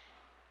much.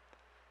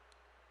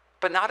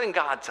 But not in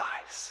God's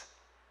eyes.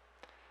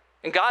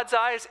 In God's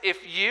eyes,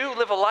 if you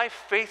live a life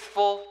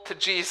faithful to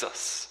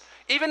Jesus,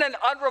 even an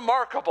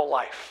unremarkable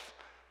life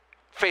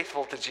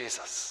faithful to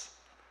Jesus,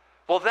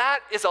 well, that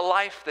is a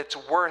life that's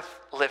worth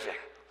living.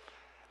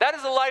 That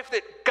is a life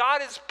that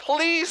God is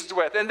pleased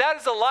with. And that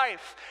is a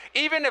life,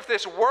 even if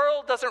this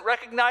world doesn't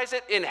recognize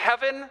it, in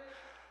heaven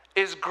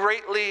is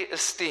greatly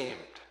esteemed.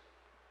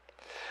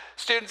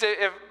 Students,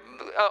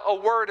 a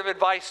word of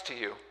advice to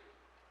you.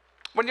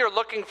 When you're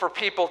looking for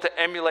people to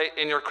emulate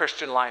in your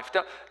Christian life,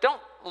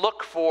 don't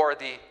look for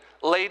the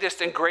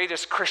latest and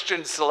greatest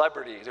Christian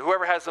celebrities,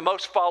 whoever has the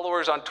most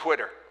followers on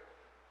Twitter.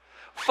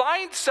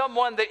 Find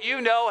someone that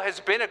you know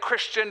has been a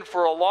Christian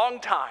for a long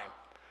time,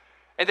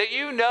 and that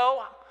you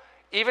know,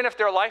 even if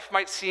their life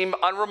might seem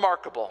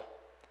unremarkable,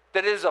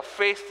 that it is a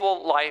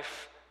faithful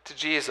life to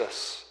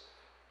Jesus.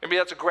 Maybe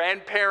that's a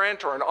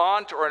grandparent or an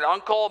aunt or an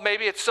uncle.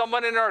 Maybe it's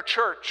someone in our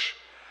church.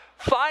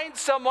 Find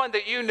someone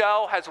that you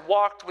know has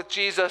walked with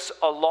Jesus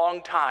a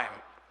long time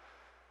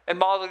and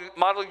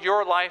model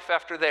your life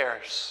after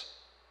theirs.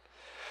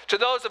 To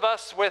those of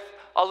us with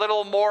a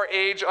little more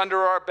age under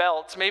our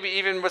belts, maybe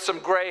even with some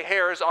gray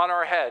hairs on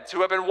our heads,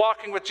 who have been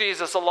walking with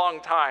Jesus a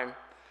long time,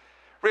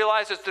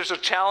 realize that there's a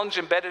challenge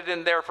embedded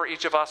in there for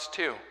each of us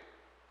too.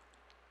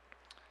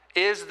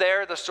 Is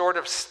there the sort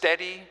of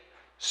steady,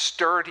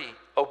 sturdy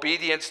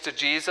obedience to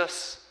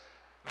Jesus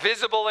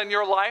visible in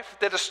your life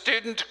that a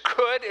student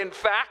could, in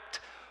fact,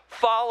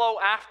 follow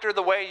after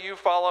the way you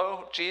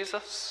follow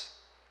Jesus?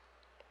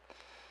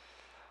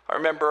 I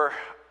remember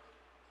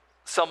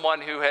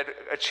someone who had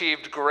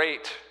achieved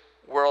great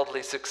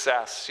worldly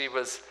success. She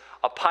was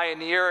a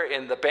pioneer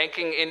in the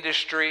banking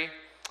industry,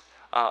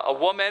 a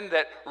woman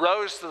that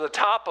rose to the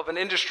top of an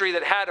industry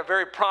that had a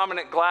very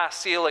prominent glass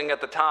ceiling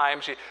at the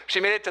time. She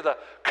made it to the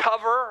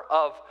cover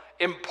of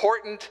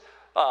important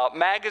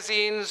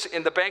magazines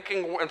in the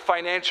banking and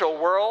financial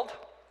world.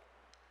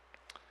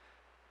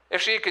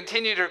 If she had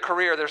continued her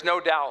career, there's no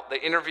doubt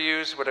the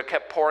interviews would have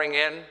kept pouring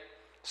in.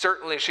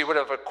 Certainly she would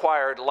have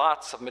acquired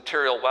lots of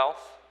material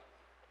wealth.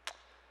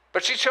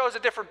 But she chose a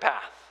different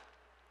path.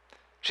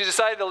 She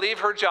decided to leave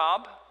her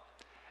job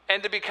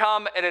and to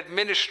become an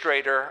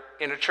administrator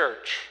in a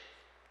church,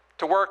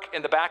 to work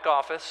in the back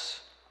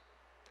office,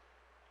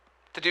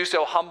 to do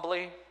so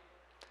humbly,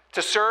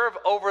 to serve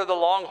over the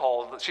long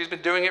haul. She's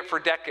been doing it for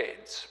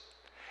decades.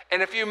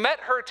 And if you met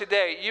her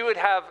today, you would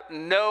have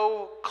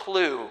no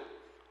clue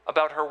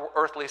about her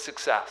earthly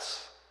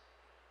success.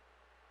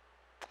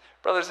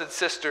 Brothers and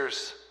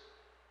sisters,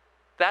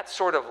 that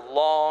sort of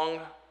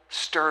long,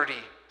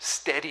 sturdy,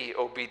 steady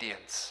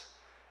obedience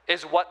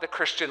is what the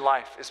Christian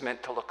life is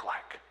meant to look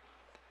like.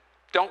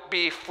 Don't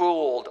be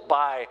fooled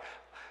by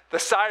the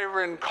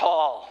siren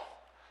call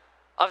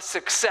of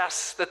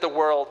success that the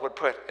world would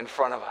put in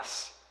front of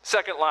us.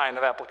 Second line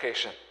of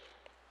application.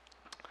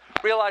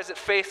 Realize that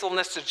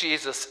faithfulness to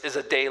Jesus is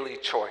a daily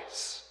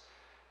choice.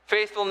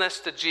 Faithfulness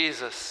to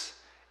Jesus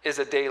is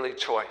a daily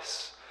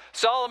choice.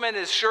 Solomon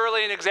is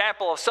surely an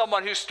example of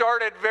someone who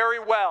started very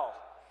well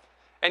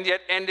and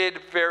yet ended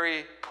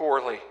very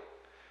poorly.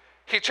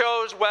 He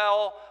chose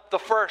well the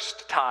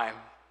first time,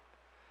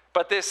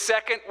 but this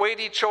second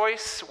weighty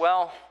choice,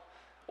 well,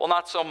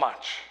 not so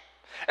much.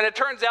 And it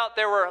turns out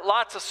there were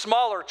lots of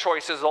smaller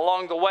choices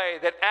along the way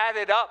that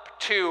added up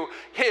to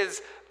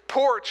his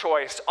poor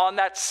choice on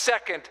that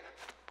second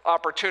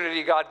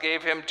opportunity God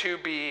gave him to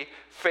be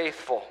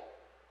faithful.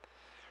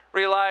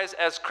 Realize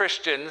as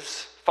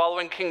Christians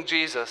following King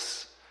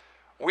Jesus,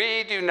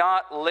 we do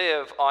not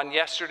live on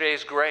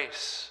yesterday's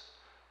grace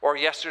or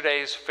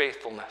yesterday's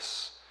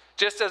faithfulness.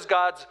 Just as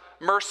God's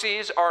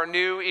mercies are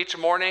new each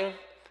morning,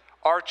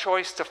 our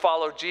choice to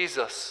follow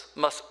Jesus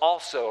must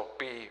also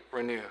be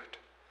renewed.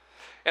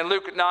 In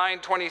Luke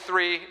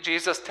 9:23,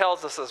 Jesus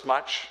tells us as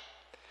much.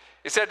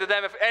 He said to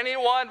them, if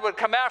anyone would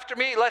come after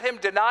me, let him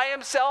deny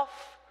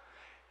himself,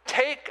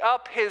 take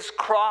up his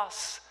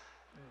cross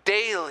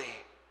daily,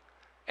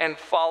 and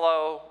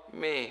follow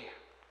me.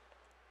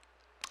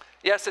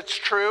 Yes, it's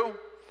true.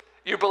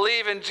 You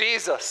believe in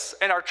Jesus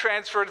and are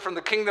transferred from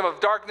the kingdom of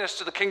darkness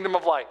to the kingdom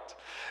of light.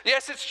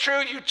 Yes, it's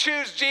true. You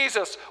choose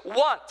Jesus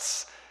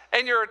once,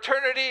 and your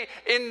eternity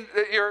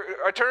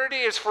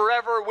is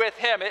forever with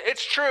him.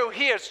 It's true.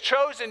 He has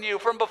chosen you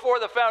from before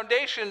the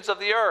foundations of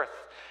the earth,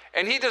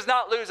 and he does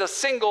not lose a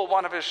single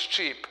one of his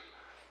sheep.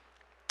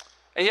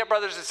 And yet,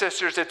 brothers and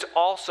sisters, it's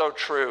also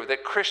true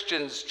that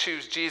Christians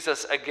choose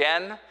Jesus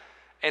again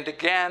and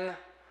again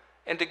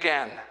and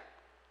again.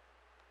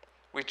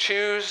 We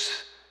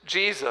choose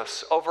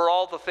Jesus over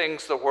all the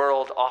things the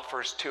world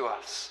offers to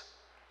us.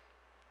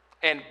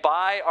 And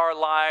by our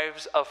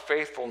lives of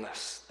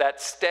faithfulness, that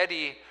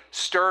steady,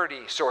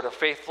 sturdy sort of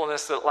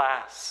faithfulness that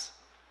lasts,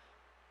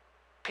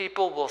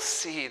 people will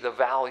see the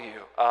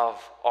value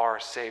of our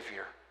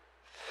Savior.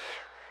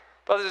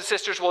 Brothers and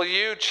sisters, will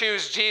you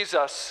choose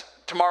Jesus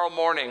tomorrow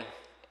morning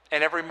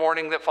and every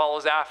morning that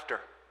follows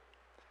after?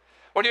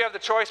 When you have the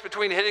choice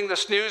between hitting the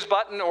snooze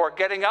button or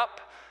getting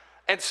up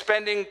and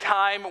spending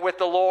time with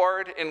the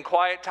Lord in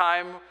quiet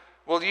time,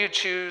 will you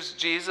choose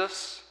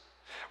Jesus?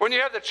 When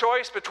you have the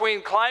choice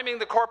between climbing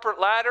the corporate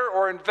ladder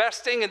or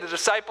investing in the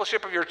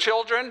discipleship of your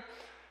children,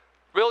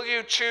 will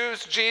you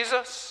choose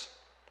Jesus?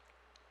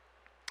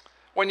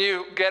 When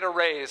you get a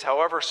raise,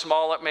 however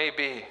small it may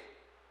be,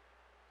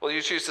 will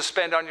you choose to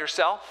spend on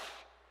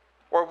yourself?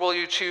 Or will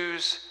you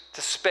choose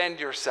to spend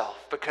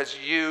yourself because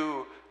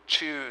you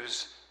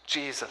choose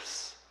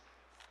Jesus?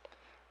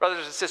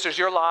 Brothers and sisters,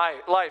 your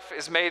life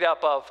is made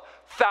up of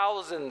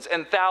thousands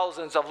and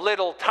thousands of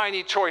little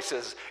tiny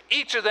choices,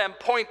 each of them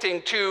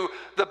pointing to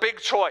the big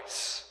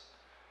choice.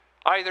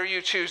 Either you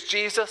choose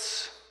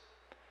Jesus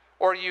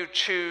or you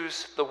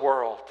choose the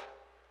world.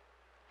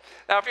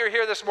 Now, if you're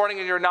here this morning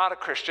and you're not a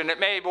Christian, it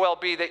may well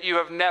be that you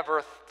have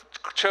never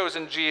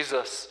chosen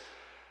Jesus,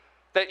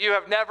 that you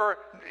have never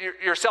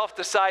yourself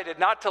decided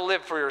not to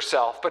live for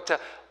yourself, but to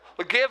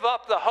give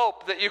up the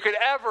hope that you could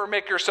ever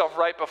make yourself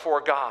right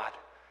before God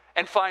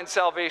and find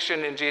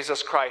salvation in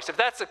Jesus Christ. If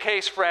that's the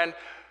case, friend,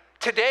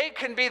 today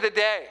can be the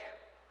day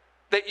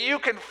that you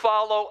can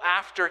follow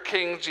after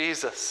King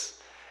Jesus.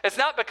 It's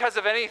not because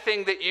of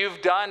anything that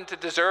you've done to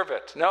deserve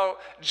it. No,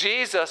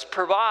 Jesus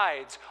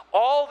provides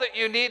all that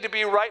you need to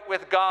be right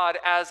with God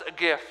as a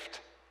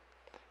gift.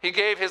 He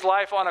gave his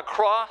life on a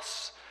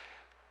cross,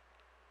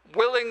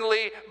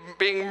 willingly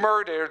being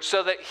murdered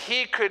so that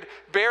he could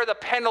bear the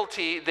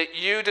penalty that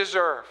you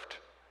deserved.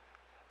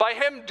 By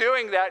him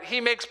doing that,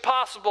 he makes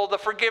possible the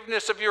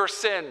forgiveness of your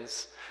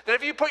sins. That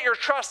if you put your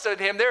trust in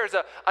him, there is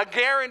a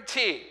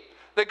guarantee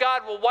that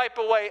God will wipe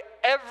away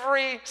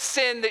every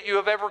sin that you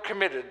have ever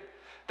committed,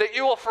 that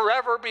you will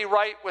forever be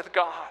right with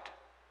God.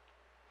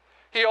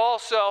 He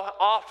also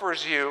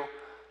offers you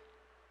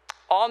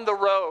on the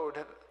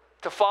road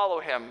to follow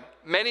him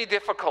many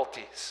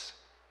difficulties.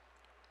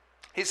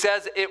 He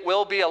says it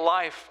will be a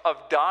life of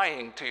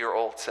dying to your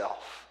old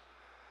self.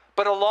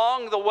 But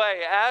along the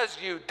way, as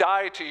you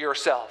die to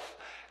yourself,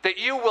 that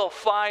you will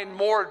find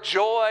more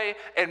joy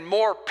and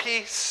more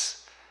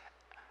peace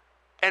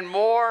and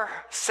more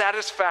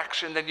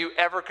satisfaction than you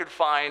ever could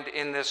find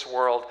in this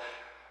world.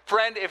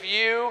 Friend, if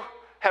you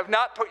have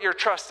not put your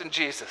trust in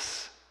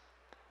Jesus,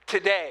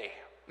 today,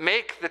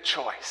 make the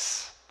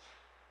choice.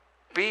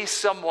 Be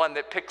someone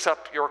that picks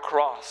up your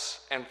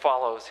cross and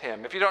follows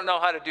him. If you don't know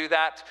how to do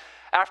that,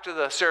 after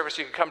the service,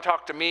 you can come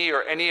talk to me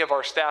or any of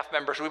our staff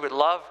members. We would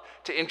love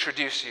to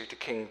introduce you to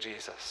King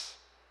Jesus.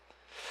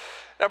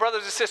 Now,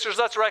 brothers and sisters,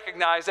 let's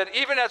recognize that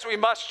even as we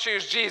must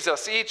choose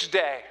Jesus each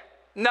day,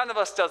 none of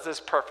us does this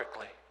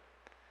perfectly.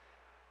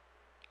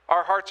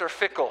 Our hearts are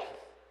fickle.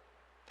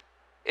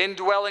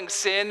 Indwelling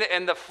sin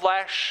in the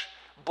flesh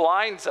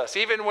blinds us,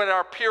 even when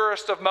our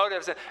purest of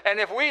motives. And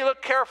if we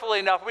look carefully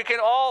enough, we can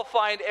all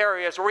find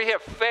areas where we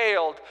have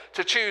failed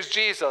to choose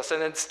Jesus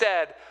and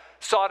instead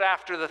sought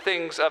after the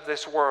things of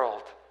this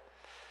world.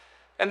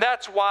 And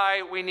that's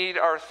why we need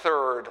our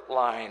third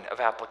line of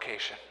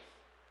application.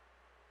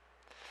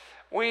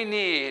 We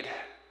need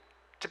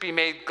to be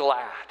made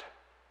glad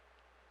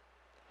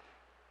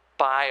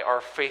by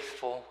our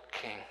faithful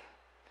King.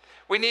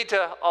 We need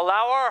to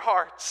allow our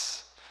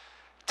hearts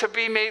to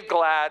be made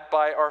glad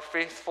by our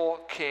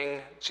faithful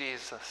King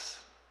Jesus.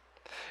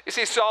 You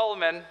see,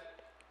 Solomon,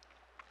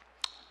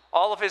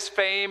 all of his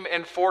fame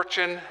and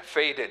fortune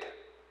faded.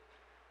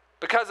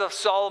 Because of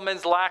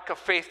Solomon's lack of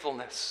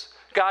faithfulness,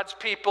 God's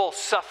people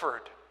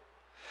suffered.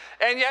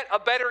 And yet a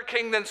better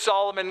king than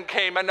Solomon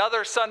came,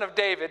 another son of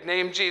David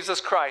named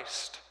Jesus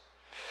Christ.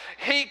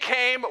 He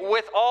came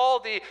with all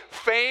the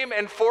fame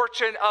and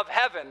fortune of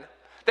heaven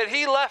that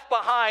he left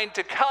behind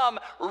to come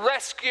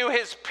rescue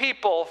his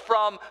people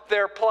from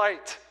their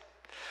plight.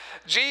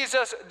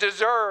 Jesus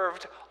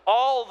deserved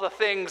all the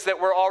things that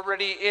were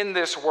already in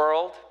this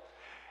world.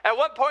 At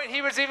one point,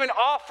 he was even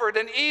offered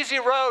an easy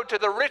road to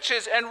the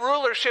riches and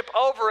rulership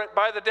over it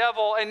by the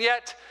devil, and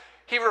yet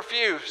he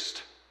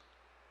refused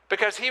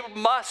because he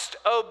must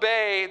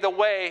obey the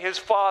way his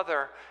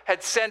Father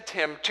had sent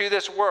him to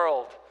this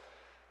world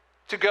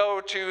to go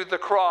to the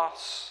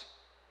cross.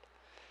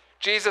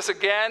 Jesus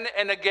again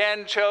and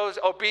again chose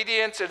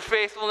obedience and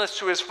faithfulness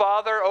to his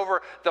Father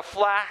over the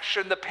flash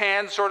and the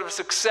pan sort of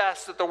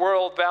success that the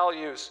world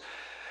values.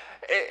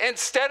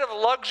 Instead of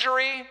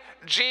luxury,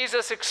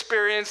 Jesus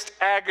experienced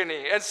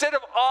agony. Instead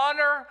of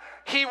honor,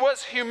 he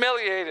was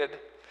humiliated.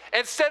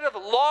 Instead of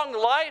long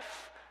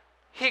life,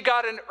 he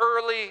got an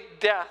early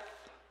death.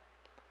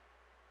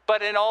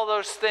 But in all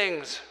those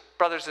things,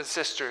 brothers and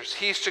sisters,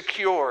 he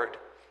secured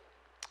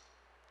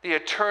the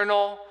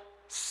eternal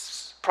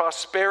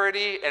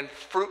prosperity and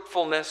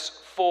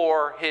fruitfulness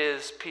for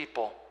his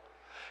people.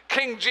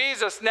 King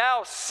Jesus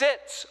now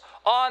sits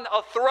on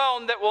a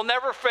throne that will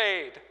never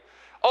fade,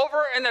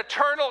 over an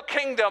eternal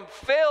kingdom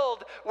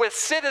filled with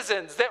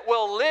citizens that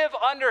will live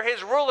under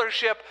his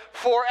rulership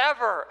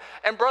forever.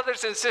 And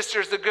brothers and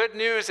sisters, the good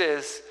news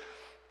is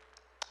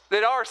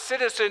that our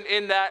citizenship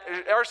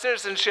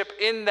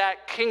in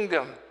that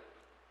kingdom,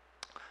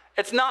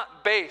 it's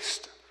not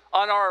based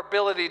on our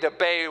ability to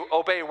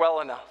obey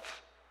well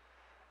enough.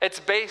 It's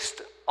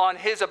based on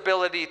his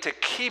ability to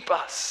keep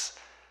us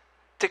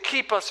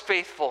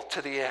faithful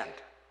to the end.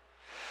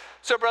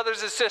 So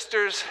brothers and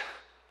sisters,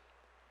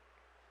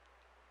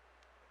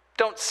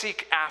 don't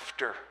seek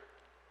after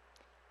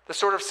the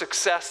sort of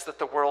success that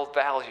the world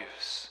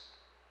values.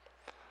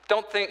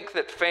 Don't think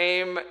that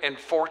fame and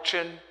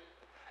fortune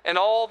and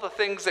all the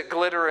things that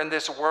glitter in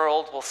this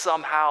world will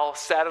somehow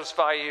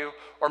satisfy you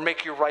or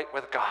make you right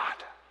with God.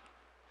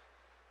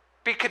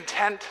 Be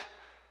content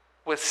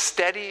with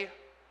steady,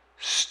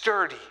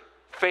 sturdy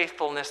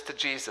faithfulness to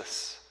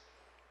Jesus.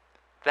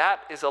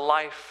 That is a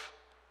life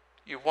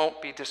you won't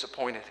be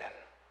disappointed in.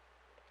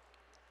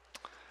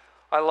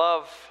 I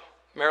love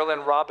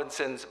Marilyn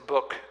Robinson's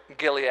book,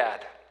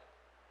 Gilead.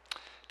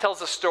 It tells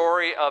the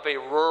story of a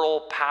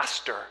rural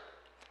pastor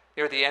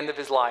near the end of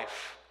his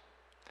life.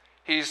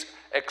 He's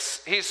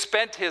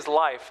spent his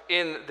life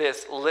in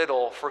this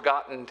little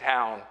forgotten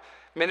town,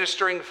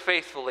 ministering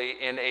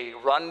faithfully in a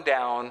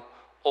run-down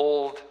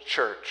old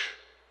church.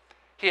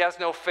 He has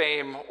no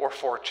fame or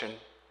fortune.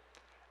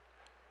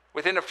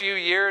 Within a few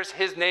years,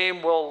 his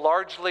name will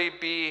largely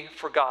be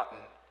forgotten.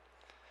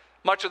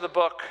 Much of the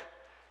book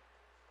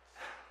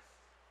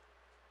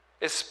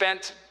is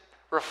spent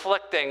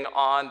reflecting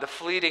on the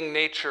fleeting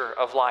nature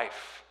of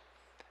life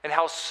and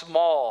how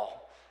small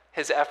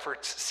his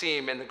efforts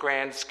seem in the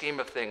grand scheme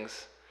of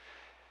things.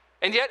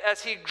 And yet,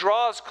 as he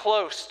draws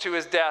close to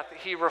his death,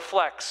 he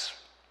reflects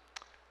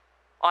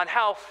on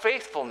how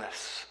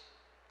faithfulness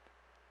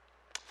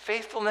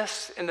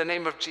in the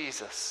name of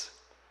Jesus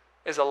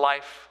is a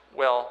life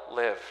well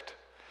lived.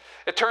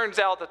 It turns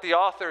out that the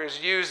author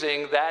is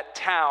using that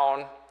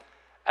town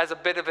as a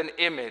bit of an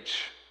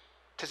image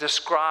to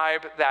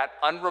describe that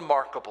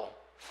unremarkable,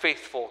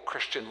 faithful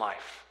Christian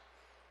life.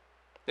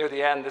 Near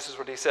the end, this is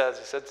what he says.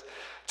 He says,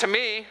 "To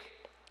me,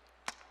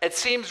 it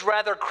seems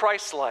rather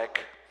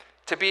Christ-like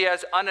to be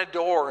as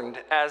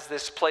unadorned as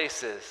this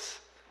place is,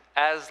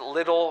 as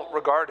little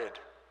regarded.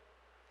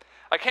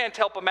 I can't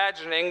help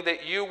imagining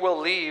that you will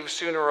leave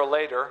sooner or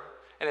later,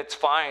 and it's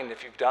fine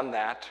if you've done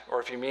that, or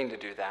if you mean to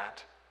do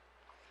that.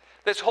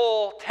 This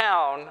whole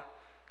town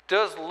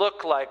does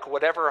look like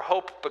whatever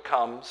hope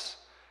becomes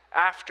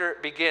after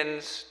it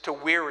begins to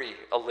weary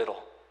a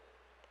little,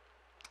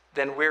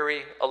 then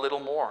weary a little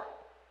more.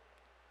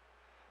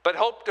 But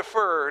hope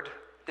deferred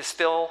is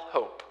still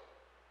hope.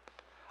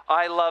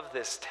 I love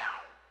this town.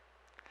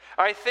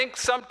 I think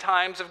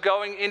sometimes of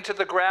going into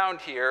the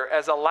ground here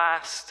as a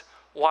last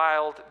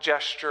wild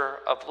gesture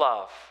of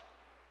love.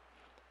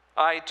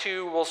 I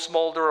too will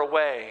smolder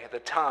away the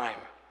time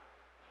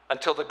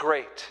until the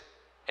great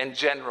and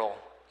general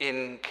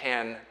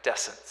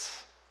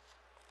incandescence."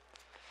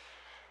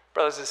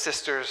 Brothers and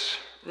sisters,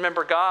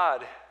 remember,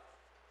 God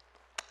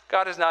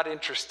God is not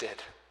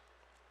interested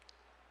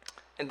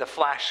in the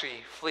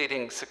flashy,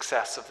 fleeting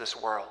success of this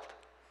world.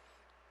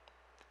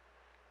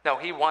 No,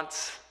 he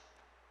wants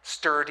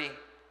sturdy,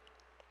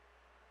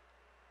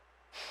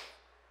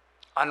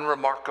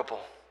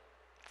 unremarkable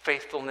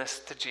faithfulness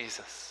to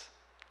Jesus.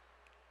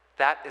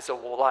 That is a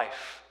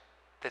life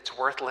that's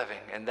worth living,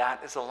 and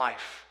that is a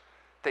life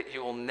that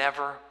you will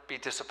never be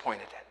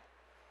disappointed in.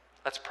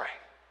 Let's pray.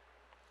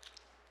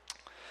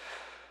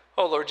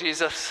 Oh, Lord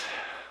Jesus,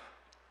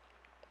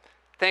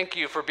 thank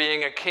you for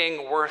being a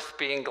king worth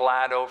being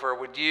glad over.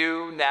 Would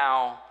you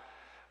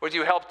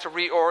help to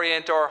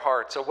reorient our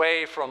hearts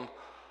away from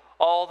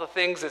all the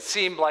things that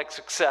seem like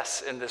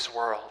success in this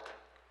world?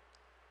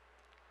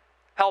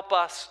 Help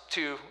us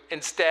to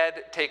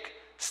instead take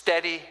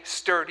steady,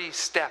 sturdy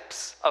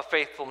steps of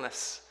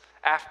faithfulness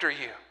after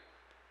you,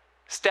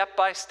 step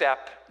by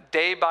step,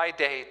 day by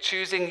day,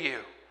 choosing you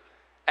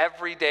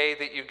every day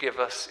that you give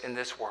us in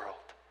this world.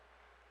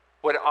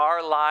 Would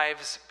our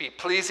lives be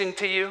pleasing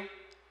to you?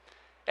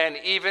 And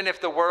even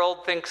if the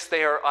world thinks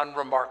they are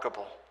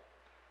unremarkable,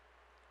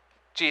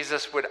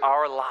 Jesus, would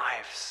our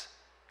lives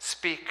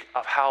speak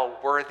of how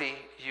worthy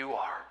you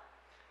are?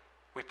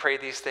 We pray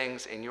these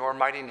things in your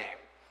mighty name.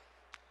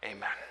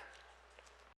 Amen.